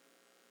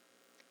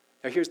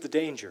 Now here's the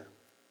danger.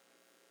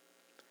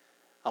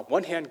 On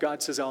one hand,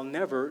 God says, I'll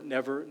never,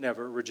 never,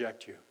 never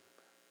reject you.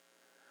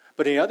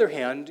 But on the other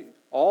hand,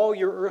 all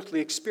your earthly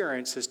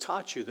experience has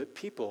taught you that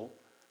people,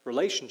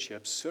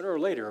 relationships, sooner or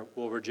later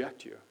will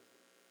reject you.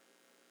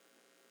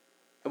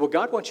 And what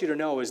God wants you to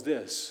know is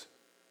this.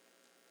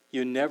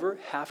 You never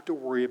have to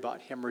worry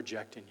about him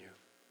rejecting you.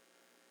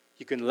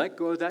 You can let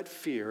go of that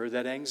fear,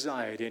 that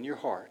anxiety in your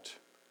heart,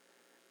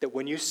 that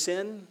when you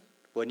sin,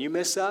 when you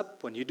mess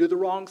up, when you do the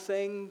wrong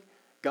thing,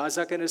 God's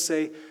not going to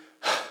say,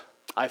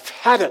 I've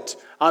had it.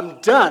 I'm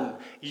done.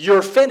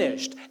 You're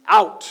finished.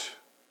 Out.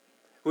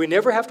 We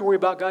never have to worry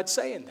about God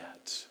saying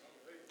that.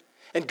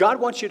 And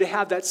God wants you to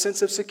have that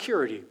sense of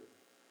security.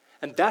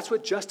 And that's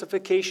what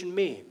justification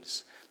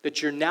means.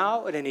 That you're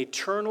now in an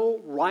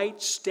eternal right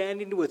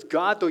standing with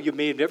God, though you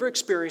may have never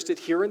experienced it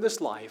here in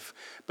this life,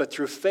 but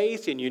through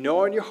faith and you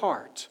know in your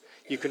heart,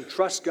 you can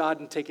trust God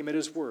and take him at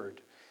his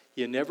word.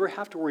 You never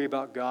have to worry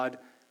about God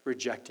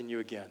rejecting you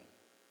again.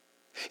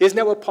 Isn't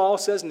that what Paul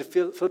says in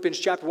Philippians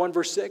chapter 1,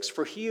 verse 6?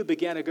 For he who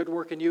began a good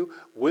work in you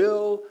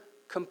will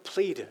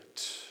complete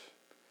it.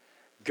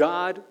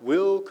 God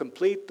will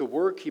complete the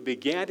work he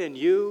began in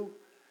you,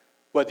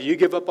 whether you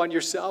give up on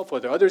yourself,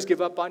 whether others give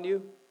up on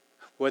you,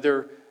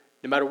 whether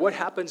no matter what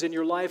happens in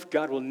your life,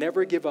 God will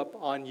never give up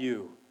on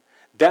you.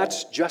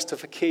 That's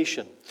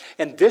justification.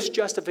 And this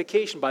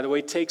justification, by the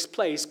way, takes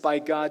place by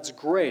God's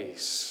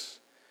grace.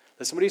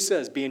 Listen what he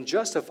says. Being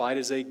justified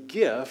is a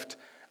gift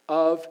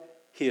of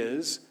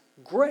his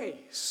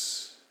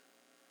grace.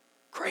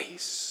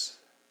 Grace.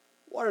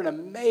 What an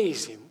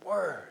amazing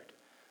word.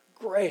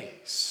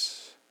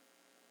 Grace.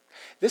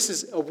 This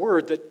is a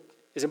word that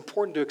is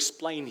important to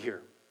explain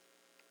here.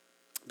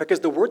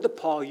 Because the word that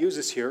Paul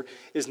uses here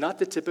is not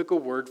the typical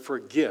word for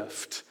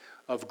gift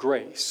of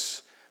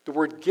grace. The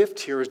word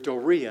gift here is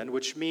dorean,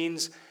 which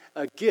means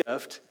a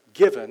gift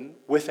given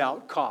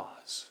without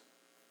cause,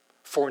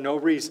 for no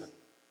reason,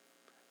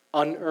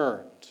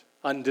 unearned,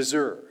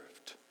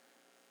 undeserved.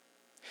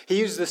 He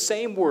uses the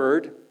same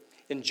word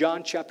in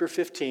John chapter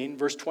 15,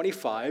 verse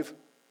 25,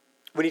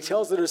 when he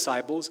tells the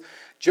disciples,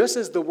 just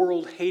as the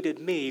world hated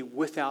me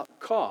without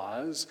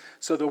cause,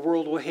 so the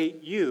world will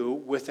hate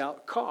you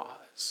without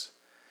cause.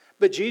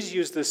 But Jesus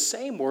used the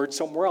same word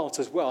somewhere else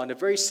as well, in a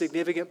very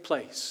significant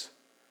place.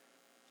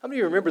 How many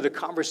of you remember the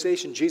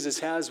conversation Jesus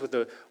has with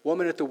the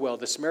woman at the well,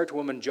 the Samaritan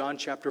woman in John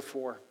chapter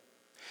 4?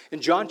 In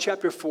John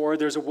chapter 4,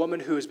 there's a woman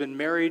who has been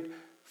married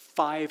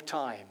 5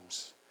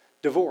 times,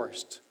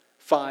 divorced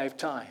 5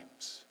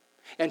 times.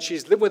 And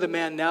she's lived with a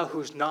man now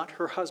who's not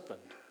her husband.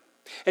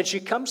 And she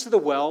comes to the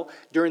well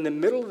during the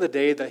middle of the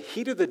day, the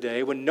heat of the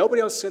day, when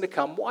nobody else is going to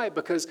come. Why?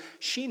 Because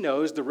she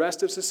knows the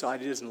rest of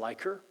society doesn't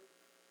like her.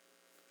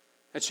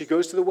 And she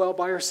goes to the well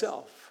by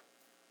herself.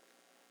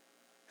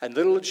 And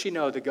little did she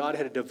know that God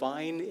had a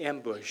divine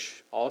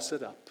ambush all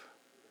set up.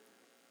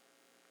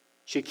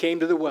 She came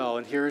to the well,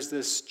 and here's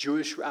this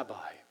Jewish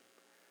rabbi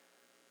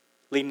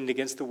leaning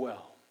against the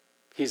well.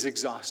 He's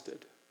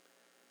exhausted.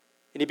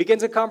 And he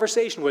begins a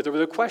conversation with her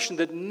with a question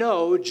that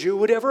no Jew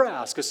would ever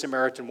ask a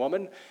Samaritan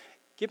woman.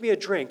 Give me a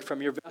drink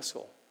from your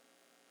vessel.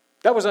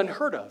 That was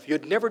unheard of.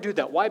 You'd never do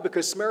that. Why?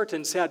 Because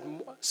Samaritans had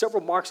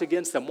several marks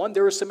against them. One, they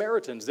were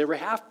Samaritans. They were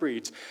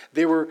half-breeds.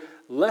 They were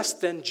less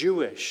than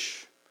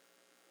Jewish.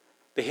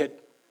 They had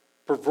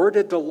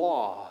perverted the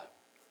law.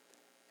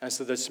 And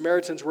so the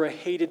Samaritans were a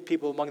hated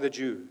people among the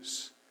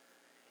Jews.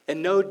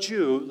 And no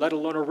Jew, let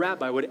alone a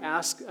rabbi, would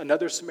ask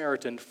another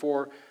Samaritan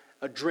for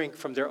a drink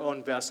from their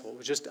own vessel. It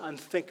was just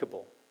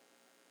unthinkable.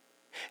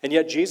 And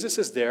yet Jesus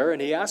is there,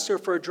 and he asks her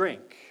for a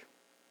drink.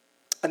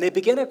 And they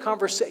begin a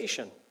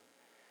conversation.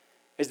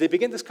 As they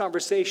begin this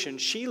conversation,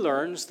 she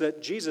learns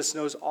that Jesus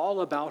knows all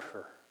about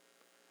her.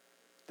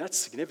 That's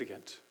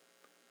significant.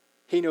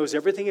 He knows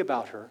everything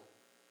about her.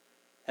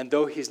 And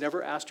though he's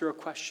never asked her a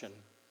question,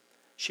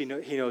 he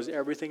knows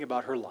everything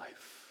about her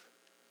life.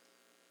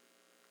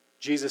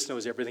 Jesus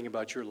knows everything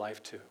about your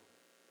life too.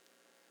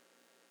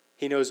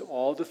 He knows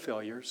all the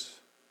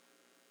failures.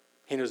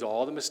 He knows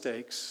all the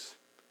mistakes.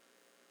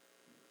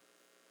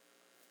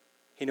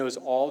 He knows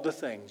all the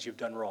things you've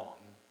done wrong.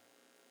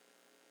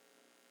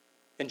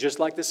 And just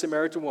like the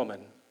Samaritan woman,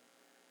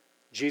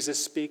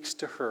 Jesus speaks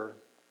to her.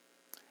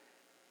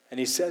 And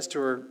he says to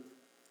her,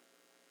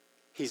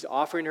 he's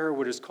offering her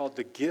what is called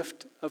the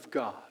gift of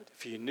God.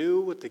 If you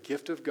knew what the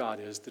gift of God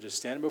is that is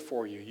standing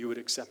before you, you would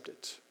accept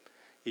it.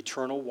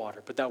 Eternal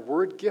water. But that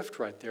word gift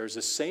right there is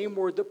the same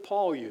word that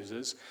Paul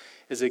uses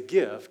as a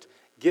gift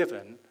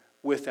given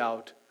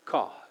without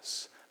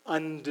cause,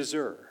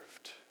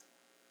 undeserved.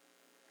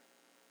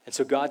 And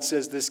so God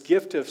says this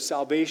gift of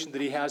salvation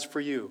that he has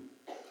for you,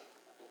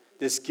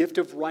 this gift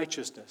of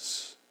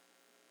righteousness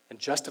and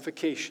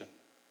justification,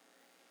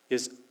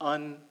 is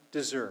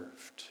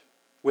undeserved,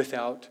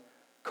 without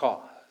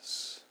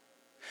cause.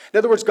 In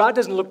other words, God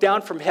doesn't look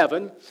down from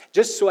heaven,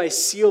 just so I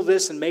seal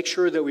this and make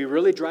sure that we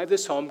really drive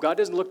this home. God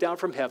doesn't look down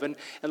from heaven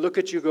and look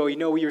at you and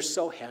go, you're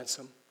so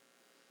handsome.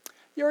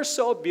 You're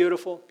so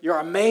beautiful. You're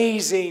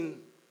amazing.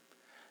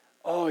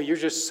 Oh, you're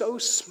just so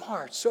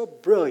smart, so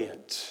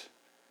brilliant.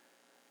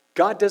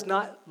 God does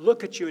not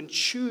look at you and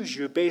choose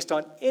you based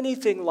on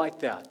anything like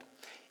that.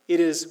 It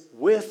is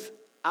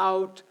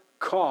without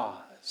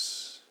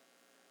cause.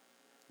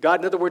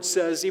 God, in other words,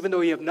 says, even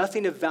though you have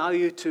nothing of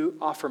value to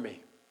offer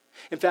me,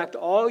 in fact,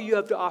 all you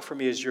have to offer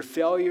me is your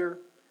failure,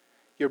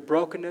 your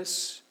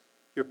brokenness,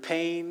 your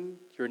pain,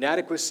 your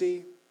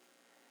inadequacy,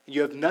 and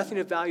you have nothing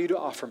of value to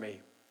offer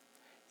me,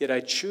 yet I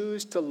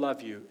choose to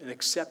love you and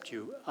accept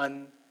you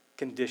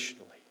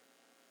unconditionally.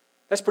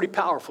 That's pretty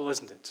powerful,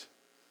 isn't it?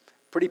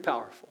 Pretty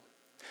powerful.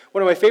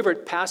 One of my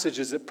favorite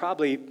passages that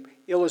probably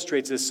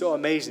illustrates this so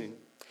amazing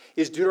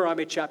is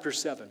Deuteronomy chapter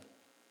 7.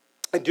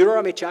 In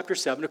Deuteronomy chapter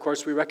 7, of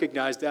course, we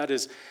recognize that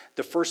as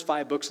the first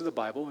 5 books of the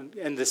Bible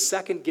and the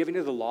second giving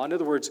of the law. In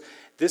other words,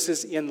 this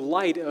is in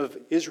light of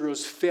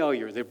Israel's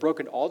failure. They've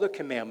broken all the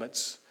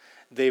commandments.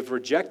 They've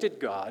rejected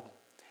God.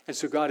 And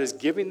so God is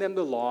giving them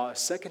the law a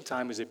second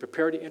time as they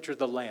prepare to enter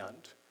the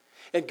land.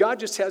 And God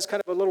just has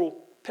kind of a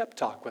little pep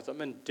talk with them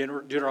in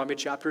Deuteronomy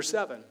chapter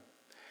 7.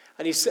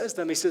 And he says to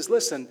them,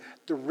 listen,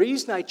 the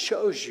reason I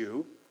chose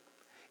you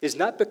is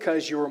not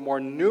because you were more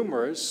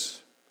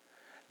numerous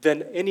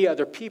than any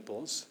other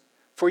peoples,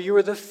 for you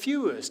are the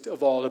fewest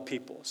of all the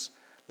peoples.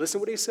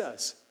 Listen what he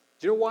says.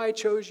 Do you know why I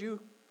chose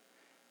you?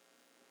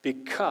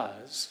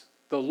 Because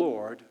the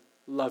Lord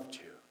loved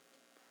you.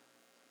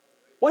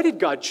 Why did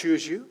God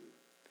choose you?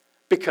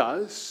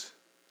 Because.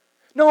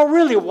 No,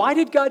 really, why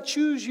did God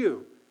choose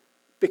you?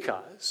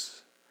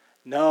 Because.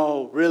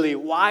 No, really,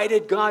 why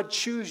did God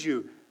choose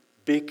you?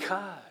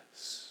 Because.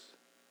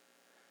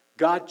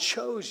 God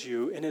chose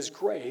you in his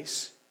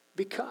grace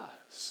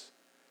because.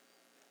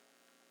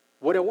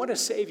 What I want to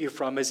save you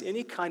from is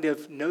any kind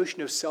of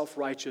notion of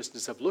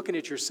self-righteousness, of looking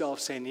at yourself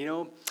saying,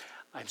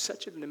 I'm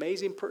such an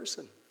amazing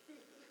person.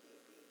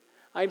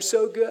 I'm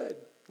so good.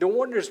 No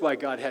wonder why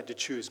God had to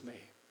choose me.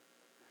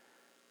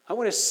 I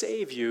want to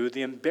save you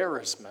the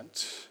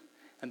embarrassment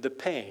and the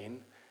pain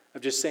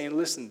of just saying,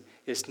 listen,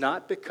 it's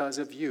not because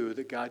of you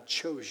that God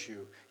chose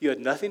you. You had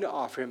nothing to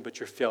offer him but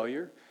your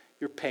failure,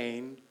 your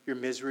pain, your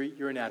misery,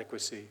 your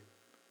inadequacy.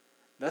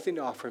 Nothing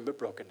to offer him but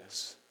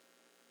brokenness.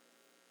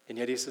 And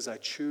yet he says, I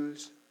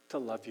choose to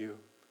love you,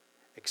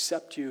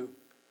 accept you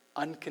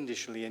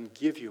unconditionally, and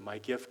give you my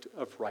gift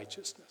of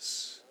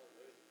righteousness.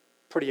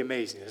 Pretty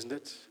amazing, isn't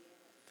it?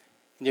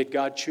 And yet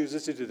God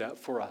chooses to do that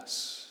for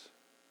us.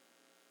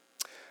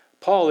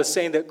 Paul is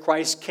saying that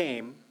Christ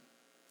came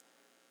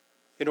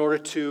in order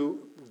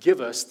to give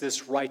us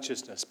this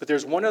righteousness. But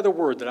there's one other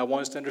word that I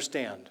want us to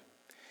understand.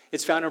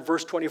 It's found in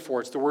verse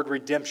 24. It's the word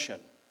redemption.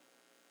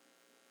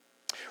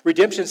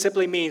 Redemption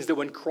simply means that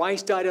when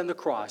Christ died on the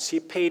cross, he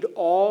paid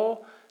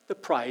all the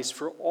price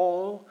for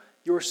all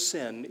your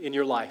sin in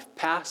your life,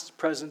 past,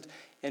 present,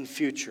 and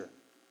future.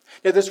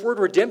 Now, this word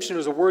redemption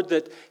was a word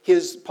that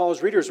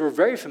Paul's readers were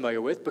very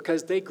familiar with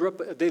because they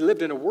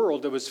lived in a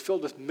world that was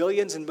filled with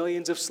millions and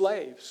millions of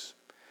slaves.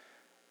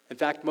 In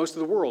fact, most of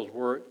the world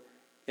were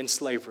in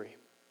slavery.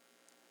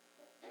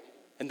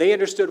 And they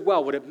understood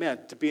well what it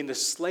meant to be in the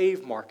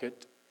slave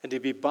market and to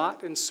be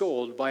bought and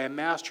sold by a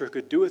master who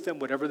could do with them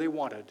whatever they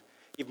wanted,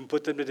 even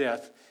put them to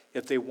death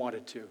if they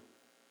wanted to.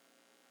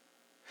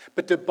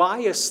 But to buy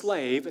a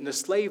slave in the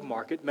slave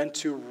market meant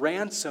to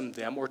ransom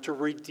them or to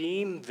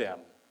redeem them.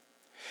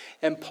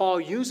 And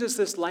Paul uses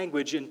this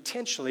language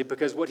intentionally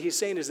because what he's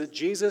saying is that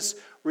Jesus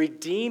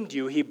redeemed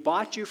you. He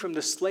bought you from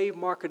the slave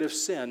market of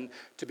sin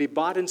to be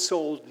bought and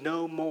sold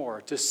no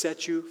more, to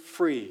set you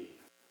free.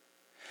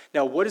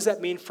 Now, what does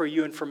that mean for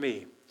you and for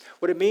me?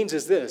 What it means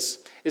is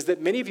this, is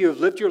that many of you have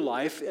lived your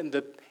life in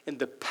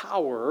the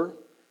power,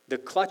 the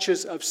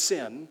clutches of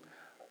sin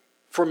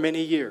for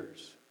many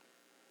years.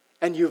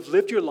 And you've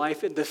lived your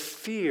life in the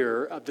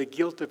fear of the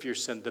guilt of your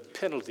sin, the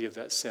penalty of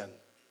that sin.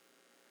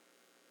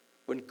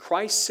 When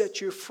Christ set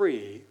you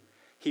free,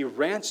 he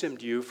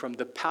ransomed you from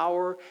the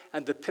power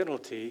and the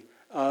penalty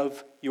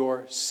of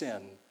your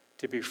sin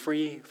to be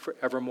free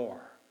forevermore.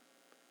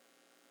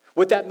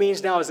 What that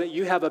means now is that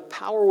you have a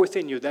power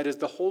within you, that is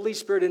the Holy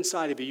Spirit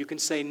inside of you. You can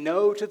say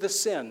no to the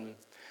sin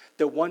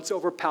that once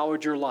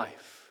overpowered your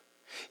life.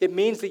 It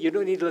means that you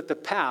don't need to let the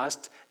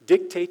past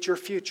dictate your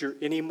future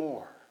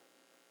anymore.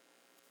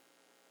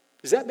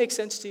 Does that make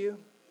sense to you?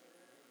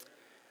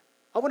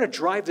 I want to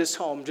drive this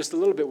home just a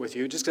little bit with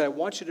you, just because I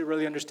want you to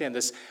really understand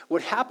this.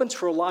 What happens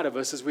for a lot of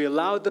us is we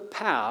allow the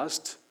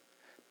past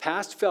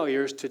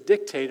failures to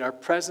dictate our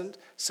present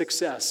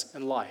success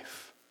in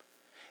life.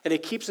 And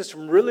it keeps us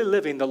from really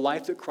living the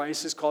life that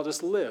Christ has called us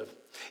to live.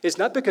 It's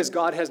not because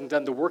God hasn't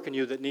done the work in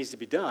you that needs to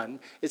be done.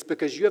 It's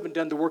because you haven't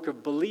done the work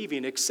of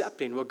believing,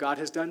 accepting what God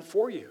has done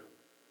for you.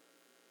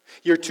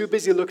 You're too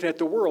busy looking at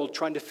the world,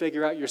 trying to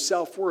figure out your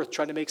self-worth,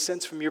 trying to make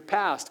sense from your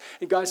past.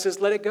 And God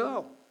says, let it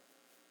go.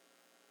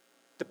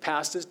 The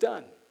past is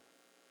done.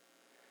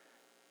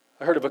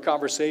 I heard of a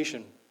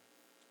conversation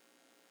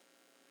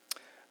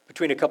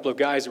Between a couple of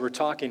guys that were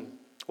talking,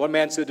 one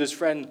man said to his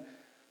friend,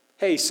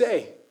 "Hey,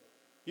 say,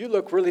 you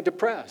look really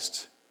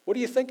depressed. What are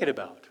you thinking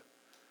about?"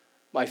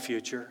 "My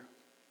future,"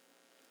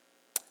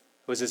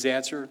 was his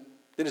answer.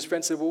 Then his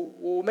friend said, well,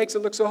 what makes it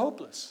look so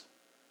hopeless?"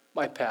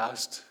 "My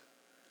past."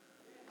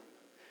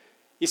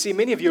 You see,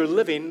 many of you are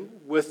living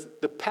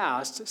with the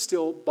past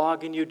still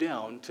bogging you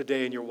down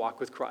today in your walk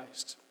with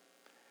Christ.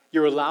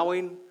 You're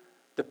allowing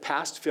the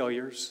past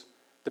failures,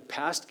 the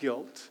past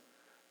guilt,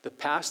 the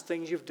past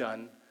things you've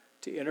done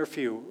to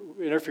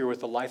interfere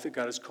with the life that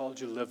God has called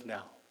you to live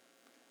now.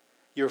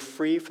 You're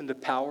free from the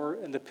power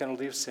and the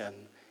penalty of sin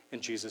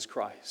in Jesus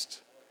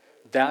Christ.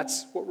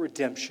 That's what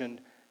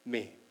redemption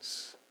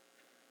means.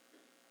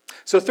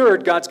 So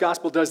third, God's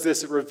gospel does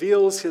this. It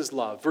reveals his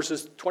love.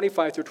 Verses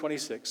 25 through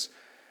 26.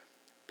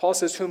 Paul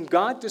says, whom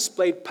God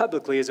displayed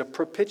publicly as a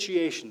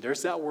propitiation.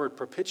 There's that word,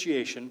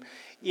 propitiation,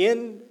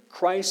 in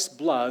Christ's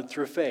blood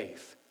through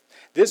faith.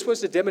 This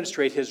was to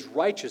demonstrate his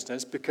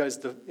righteousness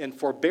because in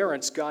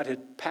forbearance God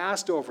had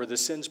passed over the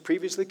sins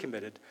previously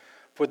committed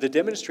for the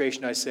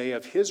demonstration, I say,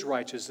 of his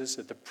righteousness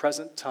at the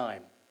present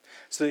time,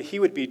 so that he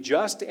would be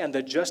just and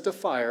the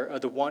justifier of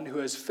the one who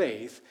has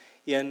faith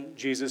in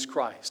Jesus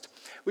Christ.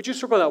 Would you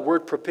circle that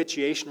word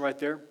propitiation right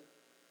there?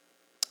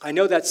 I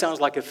know that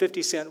sounds like a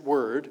 50-cent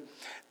word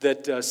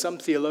that some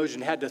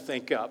theologian had to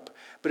think up,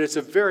 but it's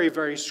a very,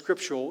 very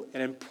scriptural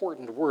and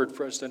important word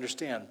for us to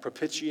understand,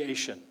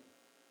 propitiation.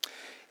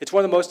 It's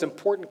one of the most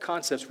important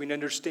concepts we can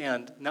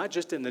understand, not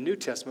just in the New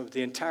Testament, but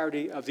the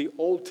entirety of the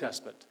Old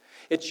Testament.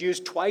 It's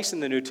used twice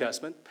in the New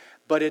Testament,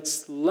 but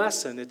its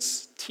lesson,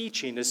 its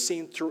teaching is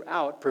seen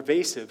throughout,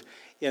 pervasive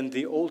in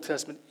the Old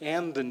Testament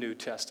and the New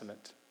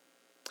Testament.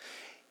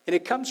 And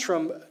it comes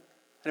from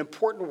an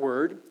important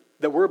word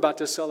that we're about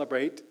to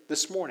celebrate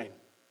this morning.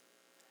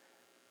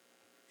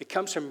 It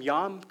comes from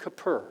Yom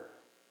Kippur,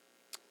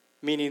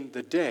 meaning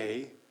the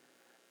day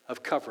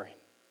of covering,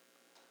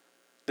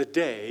 the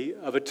day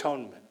of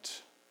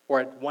atonement or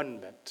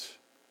at-one-ment.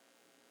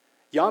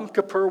 Yom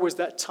Kippur was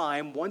that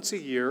time once a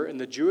year in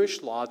the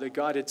Jewish law that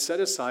God had set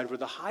aside where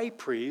the high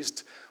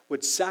priest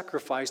would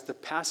sacrifice the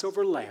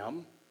Passover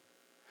lamb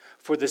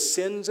for the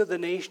sins of the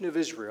nation of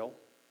Israel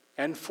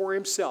and for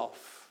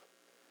himself.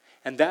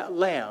 And that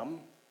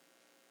lamb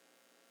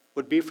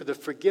would be for the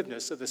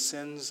forgiveness of the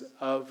sins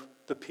of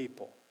the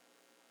people.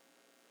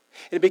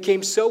 And it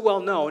became so well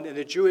known in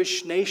the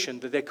Jewish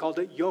nation that they called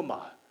it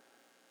Yoma,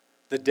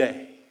 the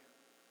day,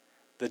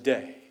 the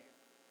day.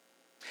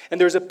 And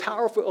there's a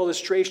powerful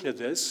illustration of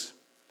this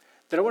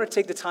that I want to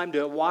take the time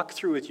to walk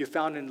through with you,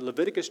 found in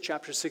Leviticus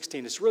chapter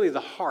 16. It's really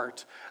the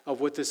heart of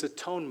what this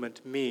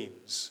atonement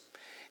means.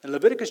 In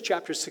Leviticus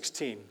chapter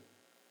 16,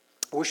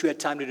 I wish we had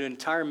time to do an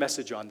entire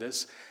message on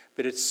this,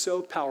 but it's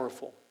so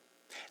powerful.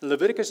 In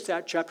Leviticus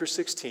chapter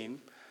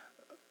 16,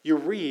 you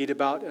read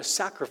about a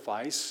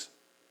sacrifice.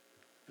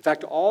 In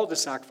fact, all the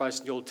sacrifices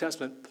in the Old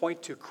Testament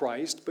point to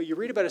Christ, but you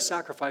read about a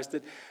sacrifice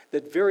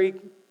that very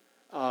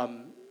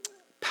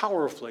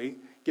powerfully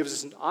gives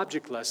us an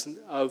object lesson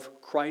of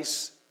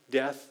Christ's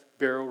death,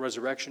 burial,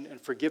 resurrection,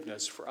 and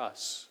forgiveness for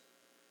us.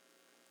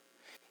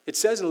 It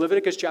says in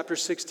Leviticus chapter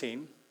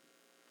 16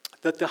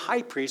 that the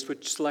high priest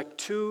would select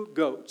 2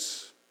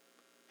 goats.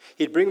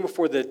 He'd bring them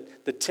before the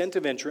tent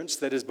of entrance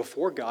that is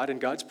before God in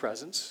God's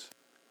presence.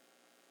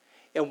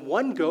 And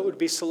one goat would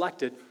be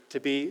selected to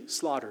be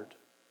slaughtered.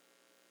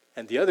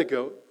 And the other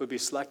goat would be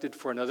selected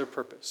for another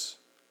purpose.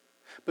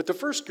 But the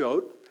first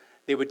goat,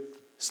 they would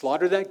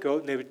slaughter that goat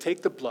and they would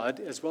take the blood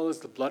as well as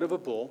the blood of a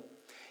bull.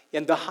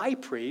 And the high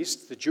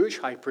priest, the Jewish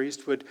high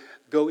priest, would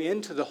go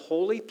into the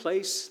holy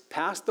place,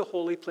 past the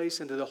holy place,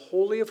 into the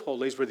Holy of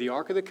Holies where the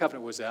Ark of the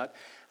Covenant was at,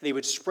 and he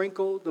would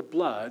sprinkle the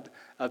blood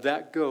of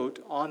that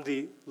goat on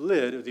the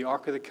lid of the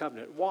Ark of the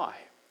Covenant. Why?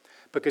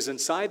 Because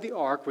inside the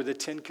Ark were the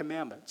 10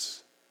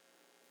 Commandments.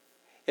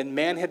 And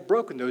man had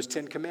broken those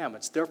 10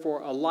 Commandments.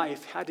 Therefore, a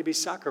life had to be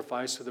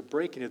sacrificed for the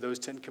breaking of those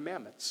 10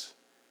 Commandments.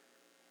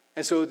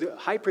 And so the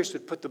high priest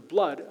would put the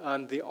blood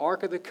on the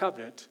Ark of the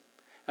Covenant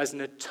as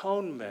an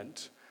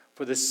atonement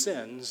for the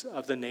sins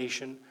of the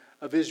nation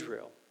of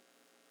Israel.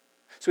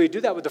 So he'd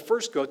do that with the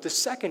first goat. The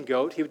second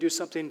goat, he would do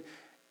something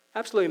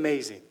absolutely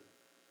amazing.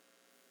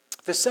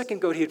 The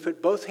second goat, he'd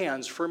put both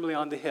hands firmly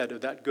on the head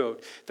of that goat.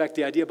 In fact,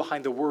 the idea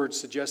behind the word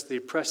suggests that he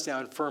pressed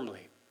down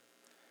firmly.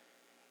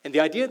 And the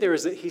idea there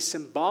is that he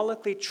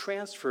symbolically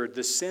transferred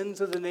the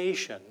sins of the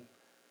nation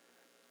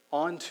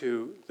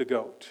onto the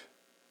goat.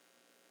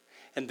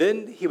 And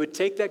then he would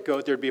take that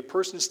goat. There would be a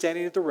person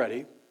standing at the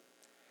ready.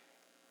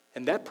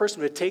 And that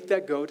person would take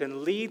that goat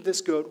and lead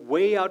this goat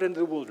way out into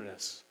the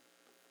wilderness,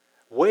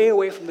 way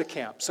away from the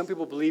camp. Some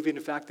people believe, in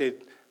fact,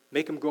 they'd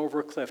make him go over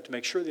a cliff to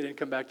make sure they didn't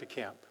come back to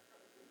camp.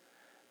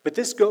 But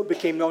this goat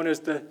became known as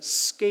the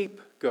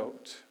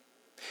scapegoat.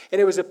 And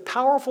it was a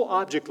powerful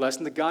object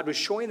lesson that God was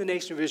showing the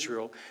nation of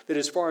Israel that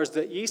as far as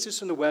the east is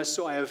from the west,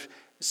 so I have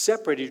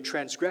separated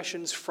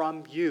transgressions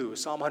from you.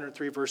 Psalm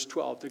 103, verse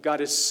 12. That God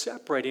is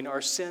separating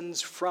our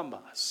sins from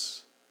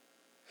us.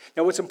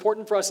 Now, what's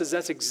important for us is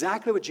that's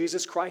exactly what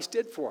Jesus Christ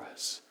did for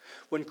us.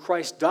 when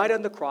Christ died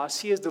on the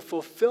cross, he is the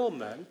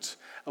fulfillment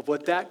of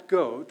what that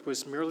goat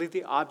was merely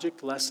the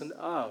object lesson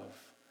of.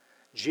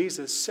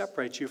 Jesus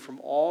separates you from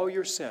all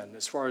your sin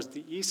as far as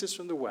the east is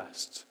from the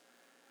west,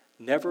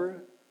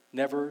 never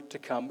to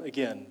come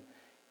again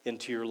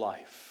into your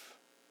life.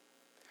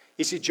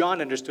 You see, John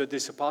understood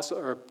this,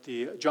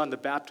 John the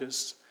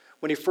Baptist,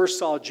 when he first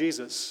saw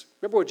Jesus.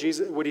 Remember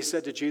what he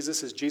said to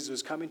Jesus as Jesus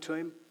was coming to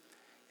him?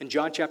 In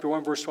John chapter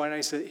 1, verse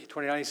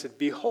 29, he said,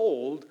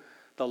 "Behold,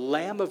 the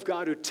Lamb of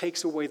God who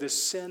takes away the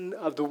sin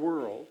of the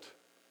world."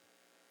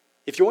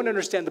 If you want to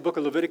understand the book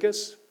of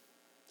Leviticus,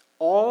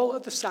 all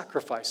of the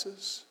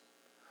sacrifices,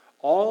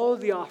 all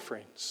of the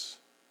offerings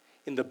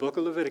in the book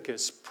of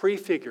Leviticus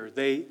prefigure,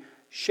 they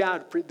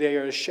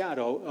are a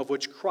shadow of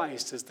which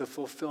Christ is the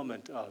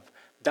fulfillment of.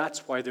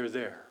 That's why they're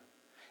there.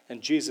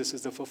 And Jesus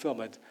is the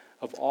fulfillment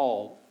of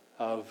all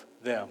of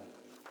them.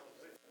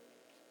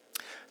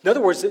 In other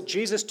words, that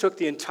Jesus took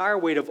the entire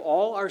weight of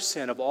all our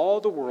sin, of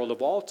all the world,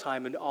 of all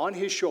time, and on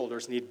his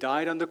shoulders, and he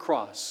died on the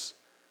cross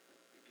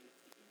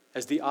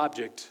as the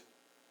object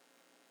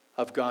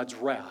of God's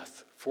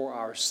wrath for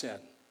our sin.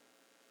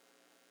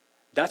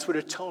 That's what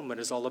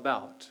atonement is all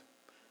about.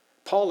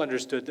 Paul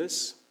understood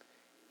this.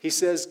 He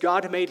says,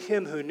 God made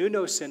him who knew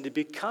no sin to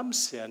become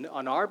sin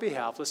on our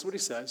behalf. Listen to what he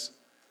says.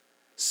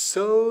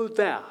 So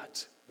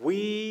that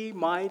we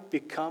might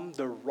become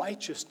the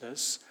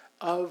righteousness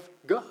of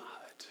God.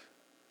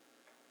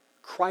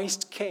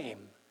 Christ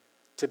came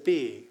to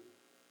be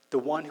the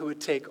one who would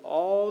take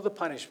all the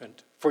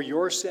punishment for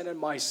your sin and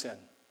my sin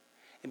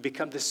and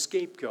become the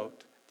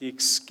scapegoat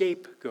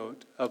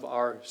of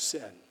our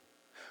sin.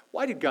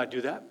 Why did God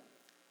do that?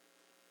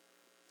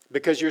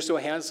 Because you're so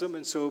handsome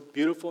and so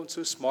beautiful and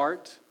so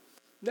smart?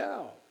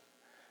 No.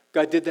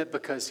 God did that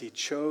because he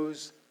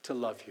chose to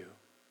love you.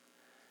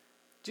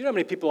 Do you know how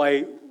many people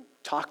I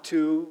talk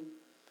to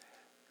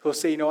who'll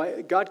say,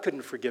 God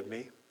couldn't forgive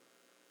me?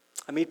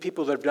 I meet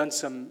people that have done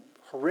some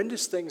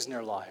horrendous things in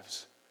their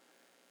lives.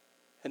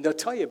 And they'll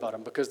tell you about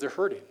them because they're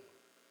hurting.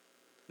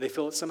 They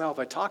feel that somehow if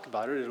I talk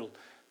about it, it'll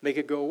make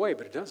it go away,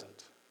 but it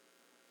doesn't.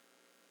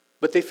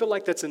 But they feel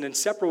like that's an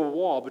inseparable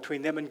wall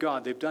between them and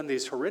God. They've done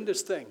these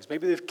horrendous things.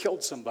 Maybe they've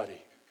killed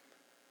somebody.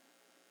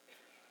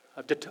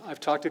 I've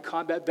talked to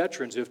combat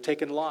veterans who have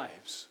taken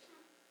lives,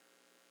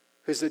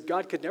 who said,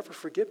 God could never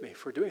forgive me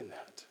for doing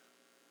that.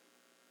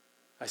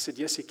 I said,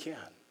 yes, he can.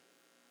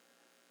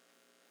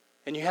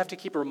 And you have to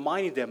keep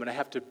reminding them, and I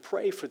have to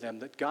pray for them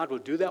that God will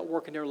do that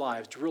work in their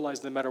lives to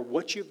realize no matter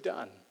what you've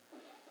done,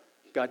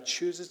 God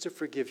chooses to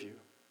forgive you,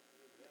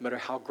 no matter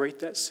how great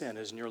that sin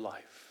is in your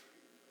life.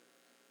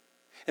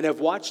 And I've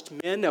watched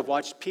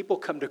people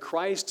come to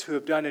Christ who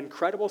have done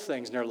incredible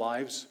things in their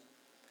lives,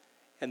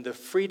 and the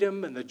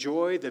freedom and the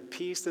joy, the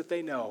peace that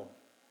they know,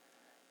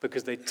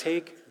 because they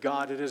take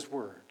God at his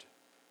word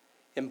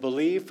and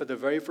believe for the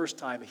very first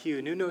time, he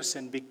who knew no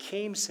sin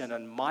became sin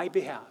on my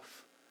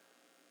behalf,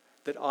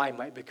 that I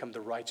might become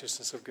the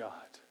righteousness of God.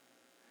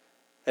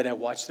 And I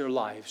watch their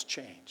lives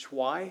change.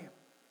 Why?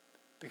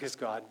 Because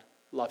God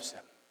loves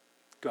them.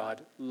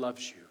 God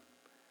loves you.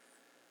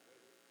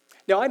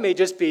 Now, I may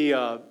just be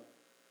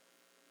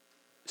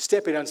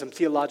stepping on some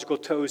theological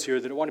toes here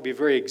that I want to be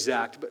very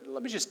exact, but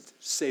let me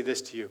just say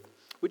this to you.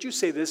 Would you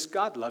say this?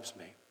 God loves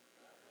me.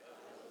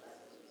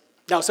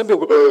 Now, some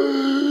people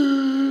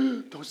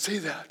go, don't say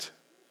that.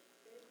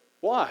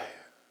 Why?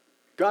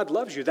 God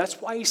loves you.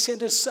 That's why he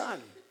sent his son.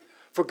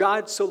 For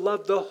God so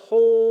loved the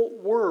whole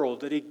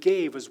world that he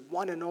gave his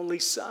one and only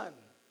son.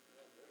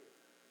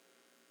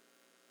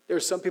 There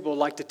are some people who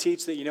like to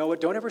teach that,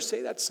 don't ever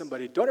say that to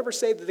somebody. Don't ever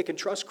say that they can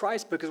trust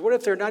Christ, because what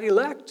if they're not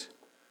elect?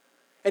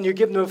 And you're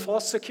giving them a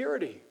false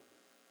security.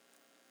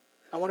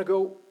 I want to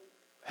go,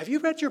 have you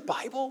read your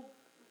Bible?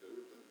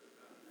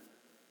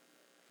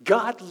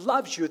 God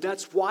loves you.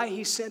 That's why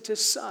he sent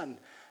his son.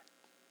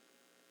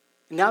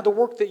 Now the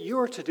work that you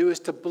are to do is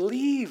to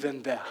believe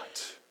in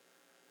that.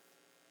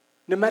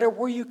 No matter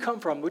where you come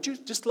from, would you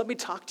just let me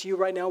talk to you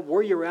right now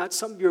where you're at?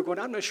 Some of you are going,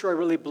 I'm not sure I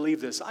really believe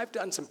this. I've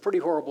done some pretty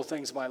horrible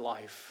things in my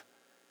life.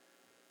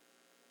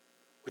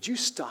 Would you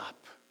stop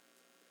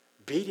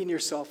beating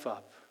yourself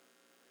up?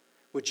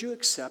 Would you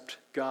accept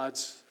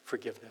God's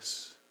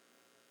forgiveness?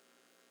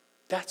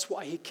 That's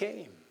why he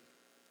came.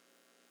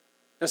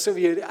 Now some of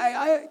you,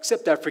 I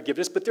accept that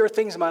forgiveness, but there are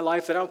things in my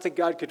life that I don't think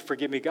God could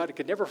forgive me. God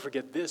could never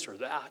forget this or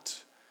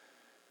that.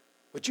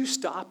 Would you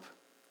stop?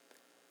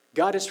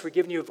 God has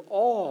forgiven you of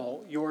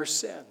all your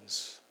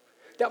sins.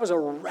 That was a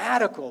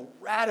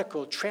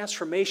radical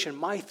transformation in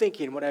my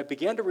thinking when I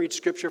began to read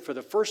Scripture for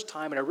the first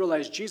time and I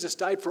realized Jesus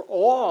died for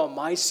all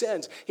my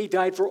sins. He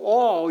died for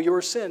all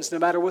your sins, no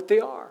matter what they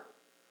are.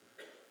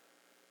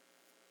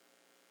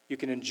 You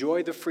can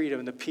enjoy the freedom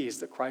and the peace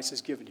that Christ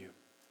has given you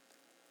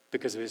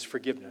because of his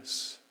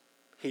forgiveness.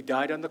 He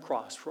died on the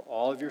cross for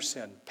all of your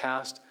sin,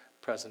 past,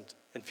 present,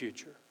 and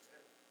future.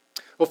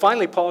 Well,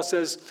 finally, Paul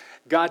says,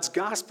 God's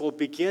gospel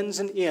begins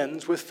and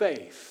ends with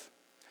faith.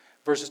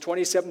 Verses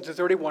 27 to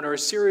 31 are a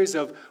series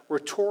of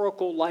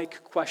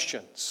rhetorical-like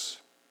questions.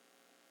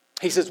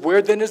 He says,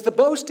 where then is the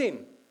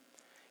boasting?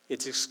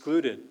 It's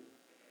excluded.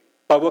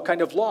 By what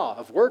kind of law?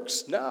 Of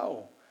works?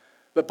 No.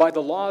 But by the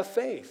law of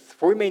faith.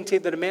 For we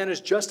maintain that a man is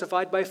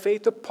justified by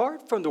faith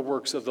apart from the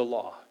works of the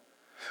law.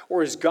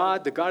 Or is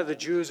God the God of the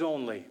Jews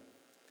only?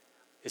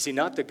 Is he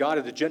not the God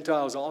of the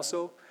Gentiles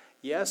also?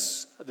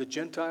 Yes, of the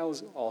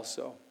Gentiles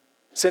also.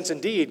 Since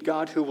indeed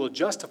God who will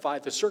justify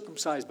the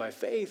circumcised by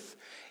faith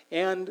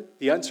and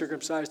the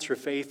uncircumcised through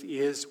faith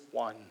is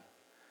one.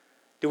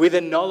 Do we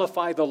then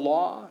nullify the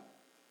law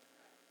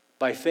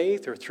by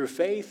faith or through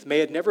faith?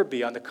 May it never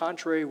be. On the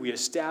contrary, we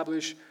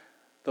establish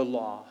the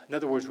law. In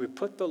other words, we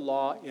put the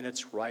law in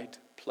its right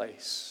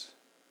place.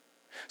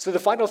 So the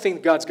final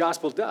thing God's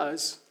gospel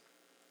does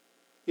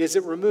is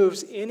it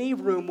removes any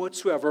room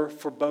whatsoever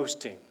for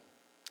boasting.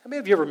 How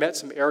many of you ever met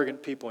some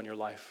arrogant people in your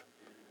life?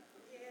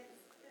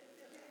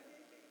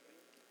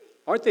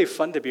 Aren't they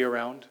fun to be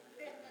around?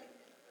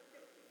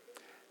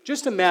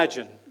 Just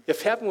imagine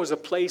if heaven was a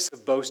place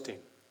of boasting.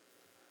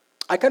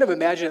 I kind of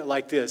imagine it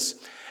like this.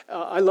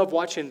 I love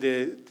watching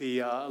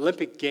the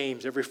Olympic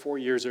Games every 4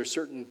 years. There are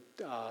certain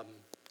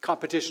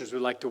competitions we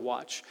like to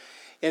watch.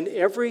 And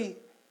every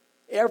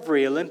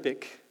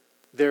Olympic,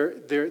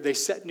 they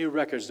set new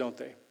records, don't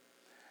they?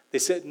 They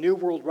set new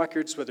world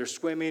records, whether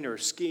swimming or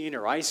skiing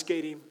or ice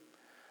skating.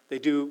 They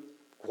do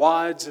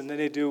quads, and then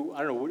they do,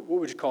 I don't know, what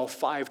would you call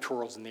 5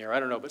 twirls in the air? I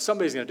don't know, but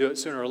somebody's going to do it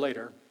sooner or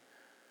later.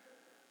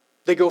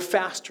 They go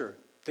faster.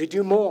 They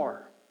do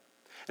more.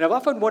 And I've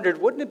often wondered,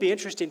 wouldn't it be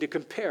interesting to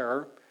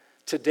compare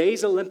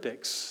today's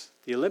Olympics,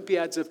 the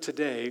Olympiads of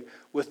today,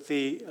 with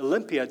the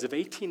Olympiads of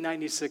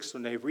 1896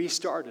 when they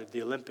restarted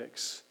the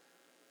Olympics?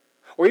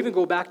 Or even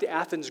go back to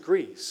Athens,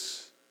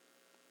 Greece.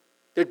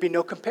 There'd be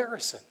no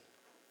comparison.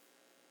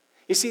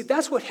 You see,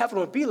 that's what heaven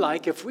would be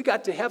like if we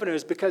got to heaven. It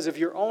was because of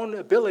your own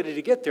ability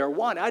to get there.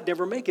 One, I'd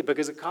never make it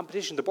because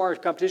the bar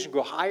of competition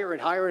go higher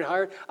and higher and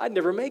higher. I'd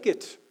never make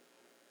it.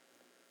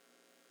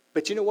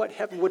 But you know what?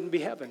 Heaven wouldn't be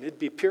heaven. It'd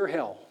be pure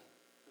hell.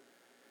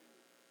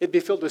 It'd be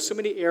filled with so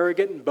many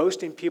arrogant and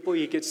boasting people,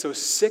 you get so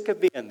sick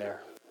of being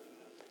there.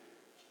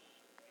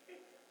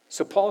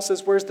 So Paul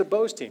says, where's the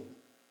boasting?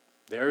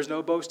 There's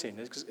no boasting.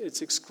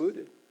 It's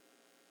excluded.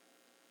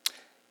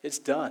 It's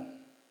done.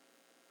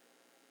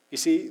 You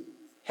see,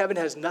 heaven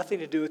has nothing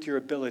to do with your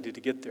ability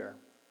to get there.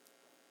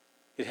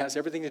 It has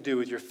everything to do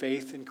with your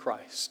faith in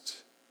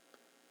Christ.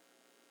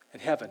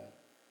 And heaven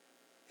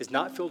is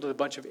not filled with a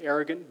bunch of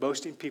arrogant,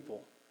 boasting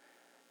people,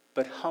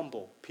 but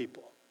humble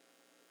people.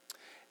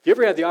 If you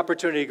ever had the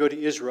opportunity to go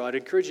to Israel, I'd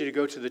encourage you to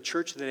go to the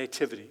Church of the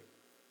Nativity.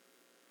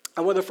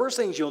 And one of the first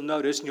things you'll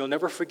notice, and you'll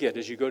never forget,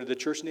 as you go to the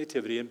Church of the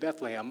Nativity in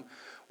Bethlehem,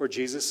 where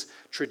Jesus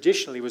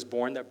traditionally was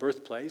born, that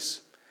birthplace,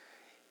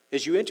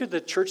 as you enter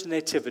the Church of the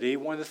Nativity,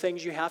 one of the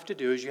things you have to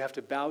do is you have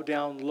to bow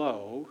down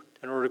low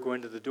in order to go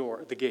into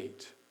the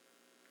gate.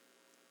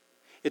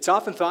 It's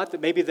often thought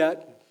that maybe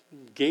that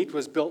gate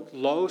was built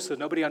low so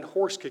nobody on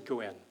horse could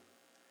go in.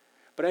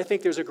 But I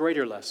think there's a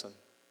greater lesson.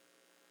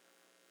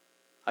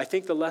 I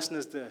think the lesson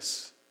is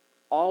this: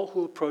 all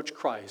who approach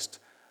Christ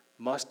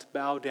must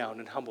bow down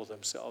and humble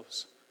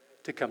themselves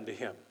to come to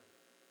him.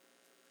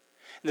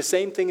 And the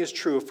same thing is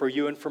true for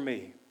you and for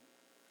me.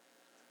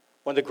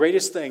 One of the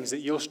greatest things that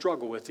you'll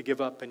struggle with to give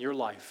up in your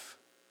life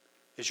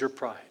is your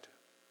pride.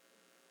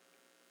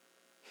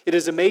 It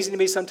is amazing to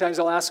me, sometimes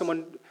I'll ask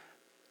someone,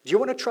 do you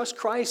want to trust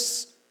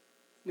Christ?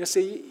 And they'll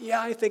say,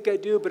 yeah, I think I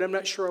do, but I'm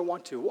not sure I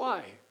want to.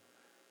 Why?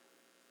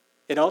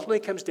 It ultimately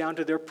comes down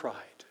to their pride,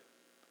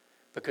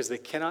 because they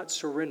cannot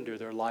surrender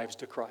their lives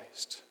to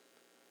Christ.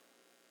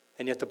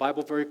 And yet the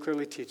Bible very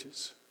clearly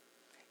teaches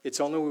it's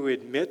only when we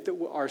admit that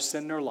our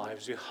sin in our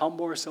lives, we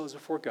humble ourselves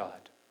before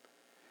God,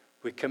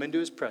 we come into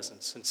his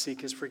presence and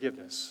seek his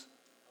forgiveness,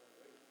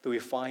 that we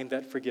find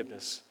that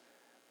forgiveness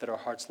that our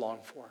hearts long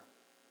for.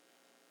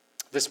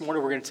 This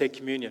morning we're going to take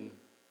communion.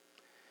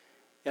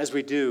 As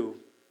we do,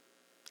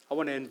 I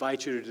want to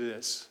invite you to do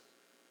this.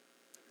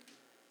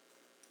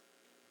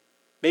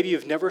 Maybe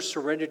you've never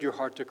surrendered your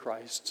heart to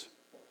Christ.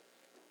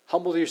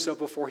 Humble yourself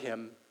before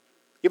him.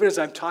 Even as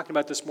I'm talking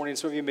about this morning,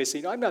 some of you may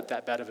say, no, I'm not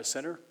that bad of a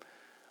sinner.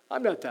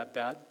 I'm not that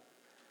bad.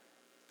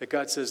 But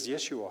God says,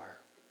 yes, you are.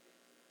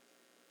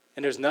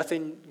 And there's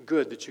nothing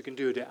good that you can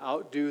do to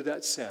outdo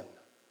that sin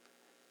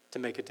to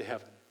make it to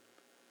heaven.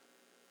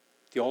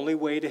 The only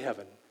way to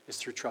heaven is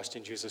through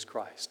trusting Jesus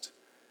Christ.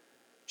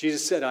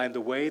 Jesus said, I am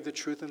the way, the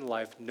truth, and the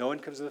life. No one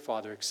comes to the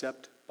Father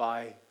except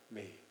by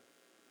me.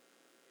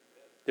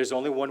 There's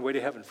only one way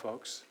to heaven,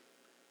 folks,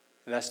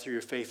 and that's through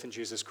your faith in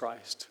Jesus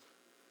Christ.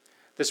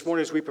 This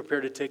morning, as we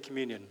prepare to take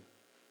communion,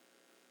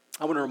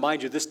 I want to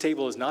remind you, this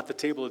table is not the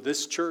table of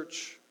this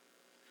church.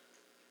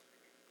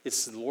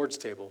 It's the Lord's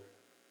table.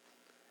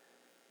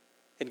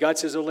 And God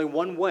says only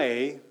one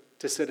way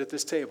to sit at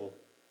this table,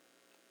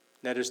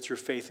 and that is through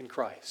faith in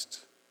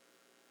Christ.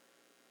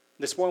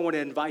 This morning, I want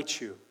to invite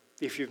you,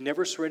 if you've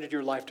never surrendered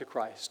your life to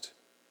Christ,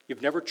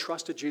 you've never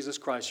trusted Jesus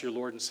Christ, your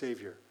Lord and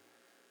Savior,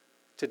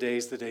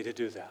 today's the day to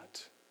do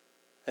that.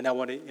 And I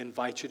want to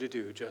invite you to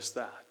do just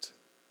that.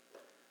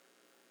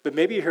 But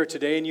maybe you're here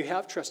today and you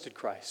have trusted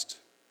Christ.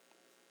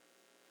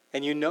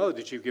 And you know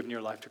that you've given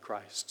your life to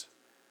Christ.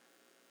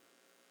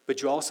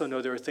 But you also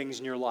know there are things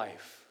in your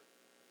life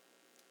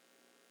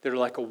that are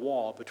like a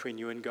wall between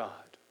you and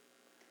God.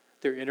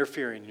 They're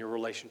interfering in your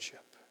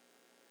relationship.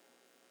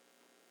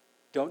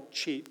 Don't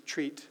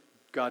treat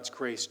God's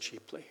grace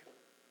cheaply.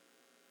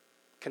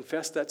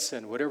 Confess that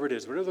sin, whatever it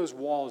is, whatever those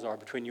walls are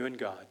between you and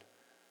God.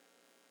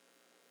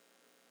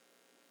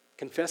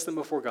 Confess them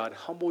before God.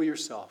 Humble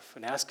yourself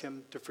and ask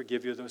Him to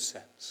forgive you of those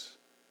sins.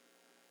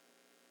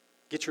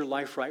 Get your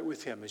life right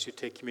with Him as you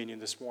take communion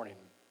this morning.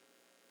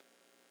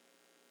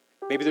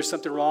 Maybe there's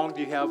something wrong that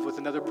you have with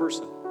another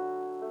person.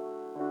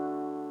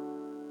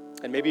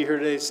 And maybe you're here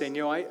today saying,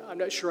 I'm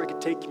not sure I can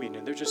take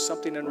communion. There's just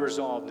something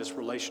unresolved in this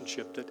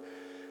relationship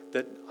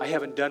that I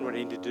haven't done what I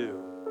need to do.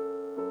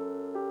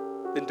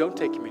 Then don't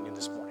take communion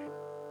this morning.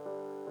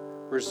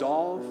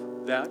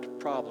 Resolve that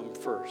problem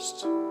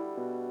first,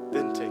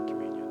 then take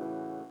communion.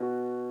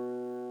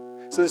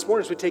 So this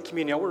morning as we take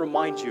communion, I want to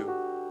remind you,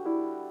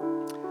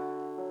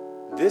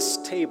 this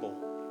table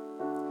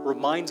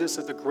reminds us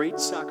of the great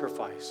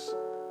sacrifice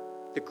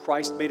that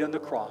Christ made on the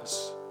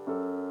cross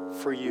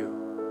for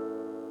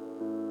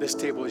you. This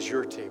table is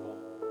your table.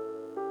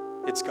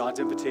 It's God's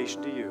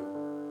invitation to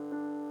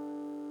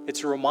you.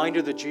 It's a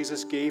reminder that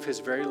Jesus gave His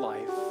very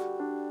life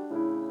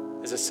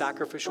as a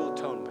sacrificial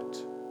atonement,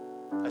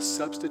 a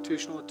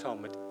substitutional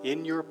atonement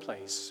in your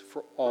place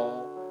for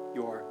all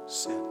your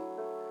sin.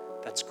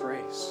 That's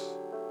grace.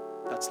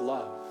 That's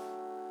love.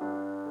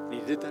 And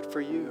He did that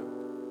for you.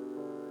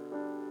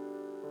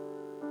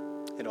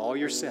 And all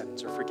your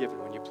sins are forgiven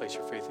when you place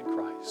your faith in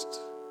Christ.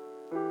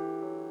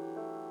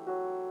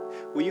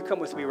 Will you come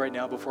with me right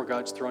now before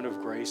God's throne of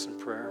grace and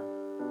prayer?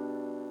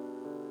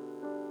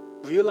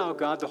 Will you allow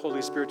God, the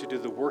Holy Spirit, to do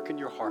the work in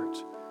your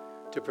heart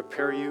to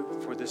prepare you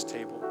for this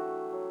table?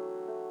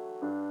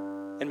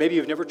 And maybe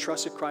you've never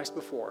trusted Christ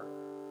before.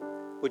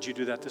 Would you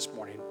do that this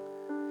morning?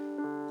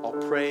 I'll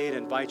pray and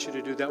invite you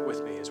to do that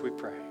with me as we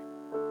pray.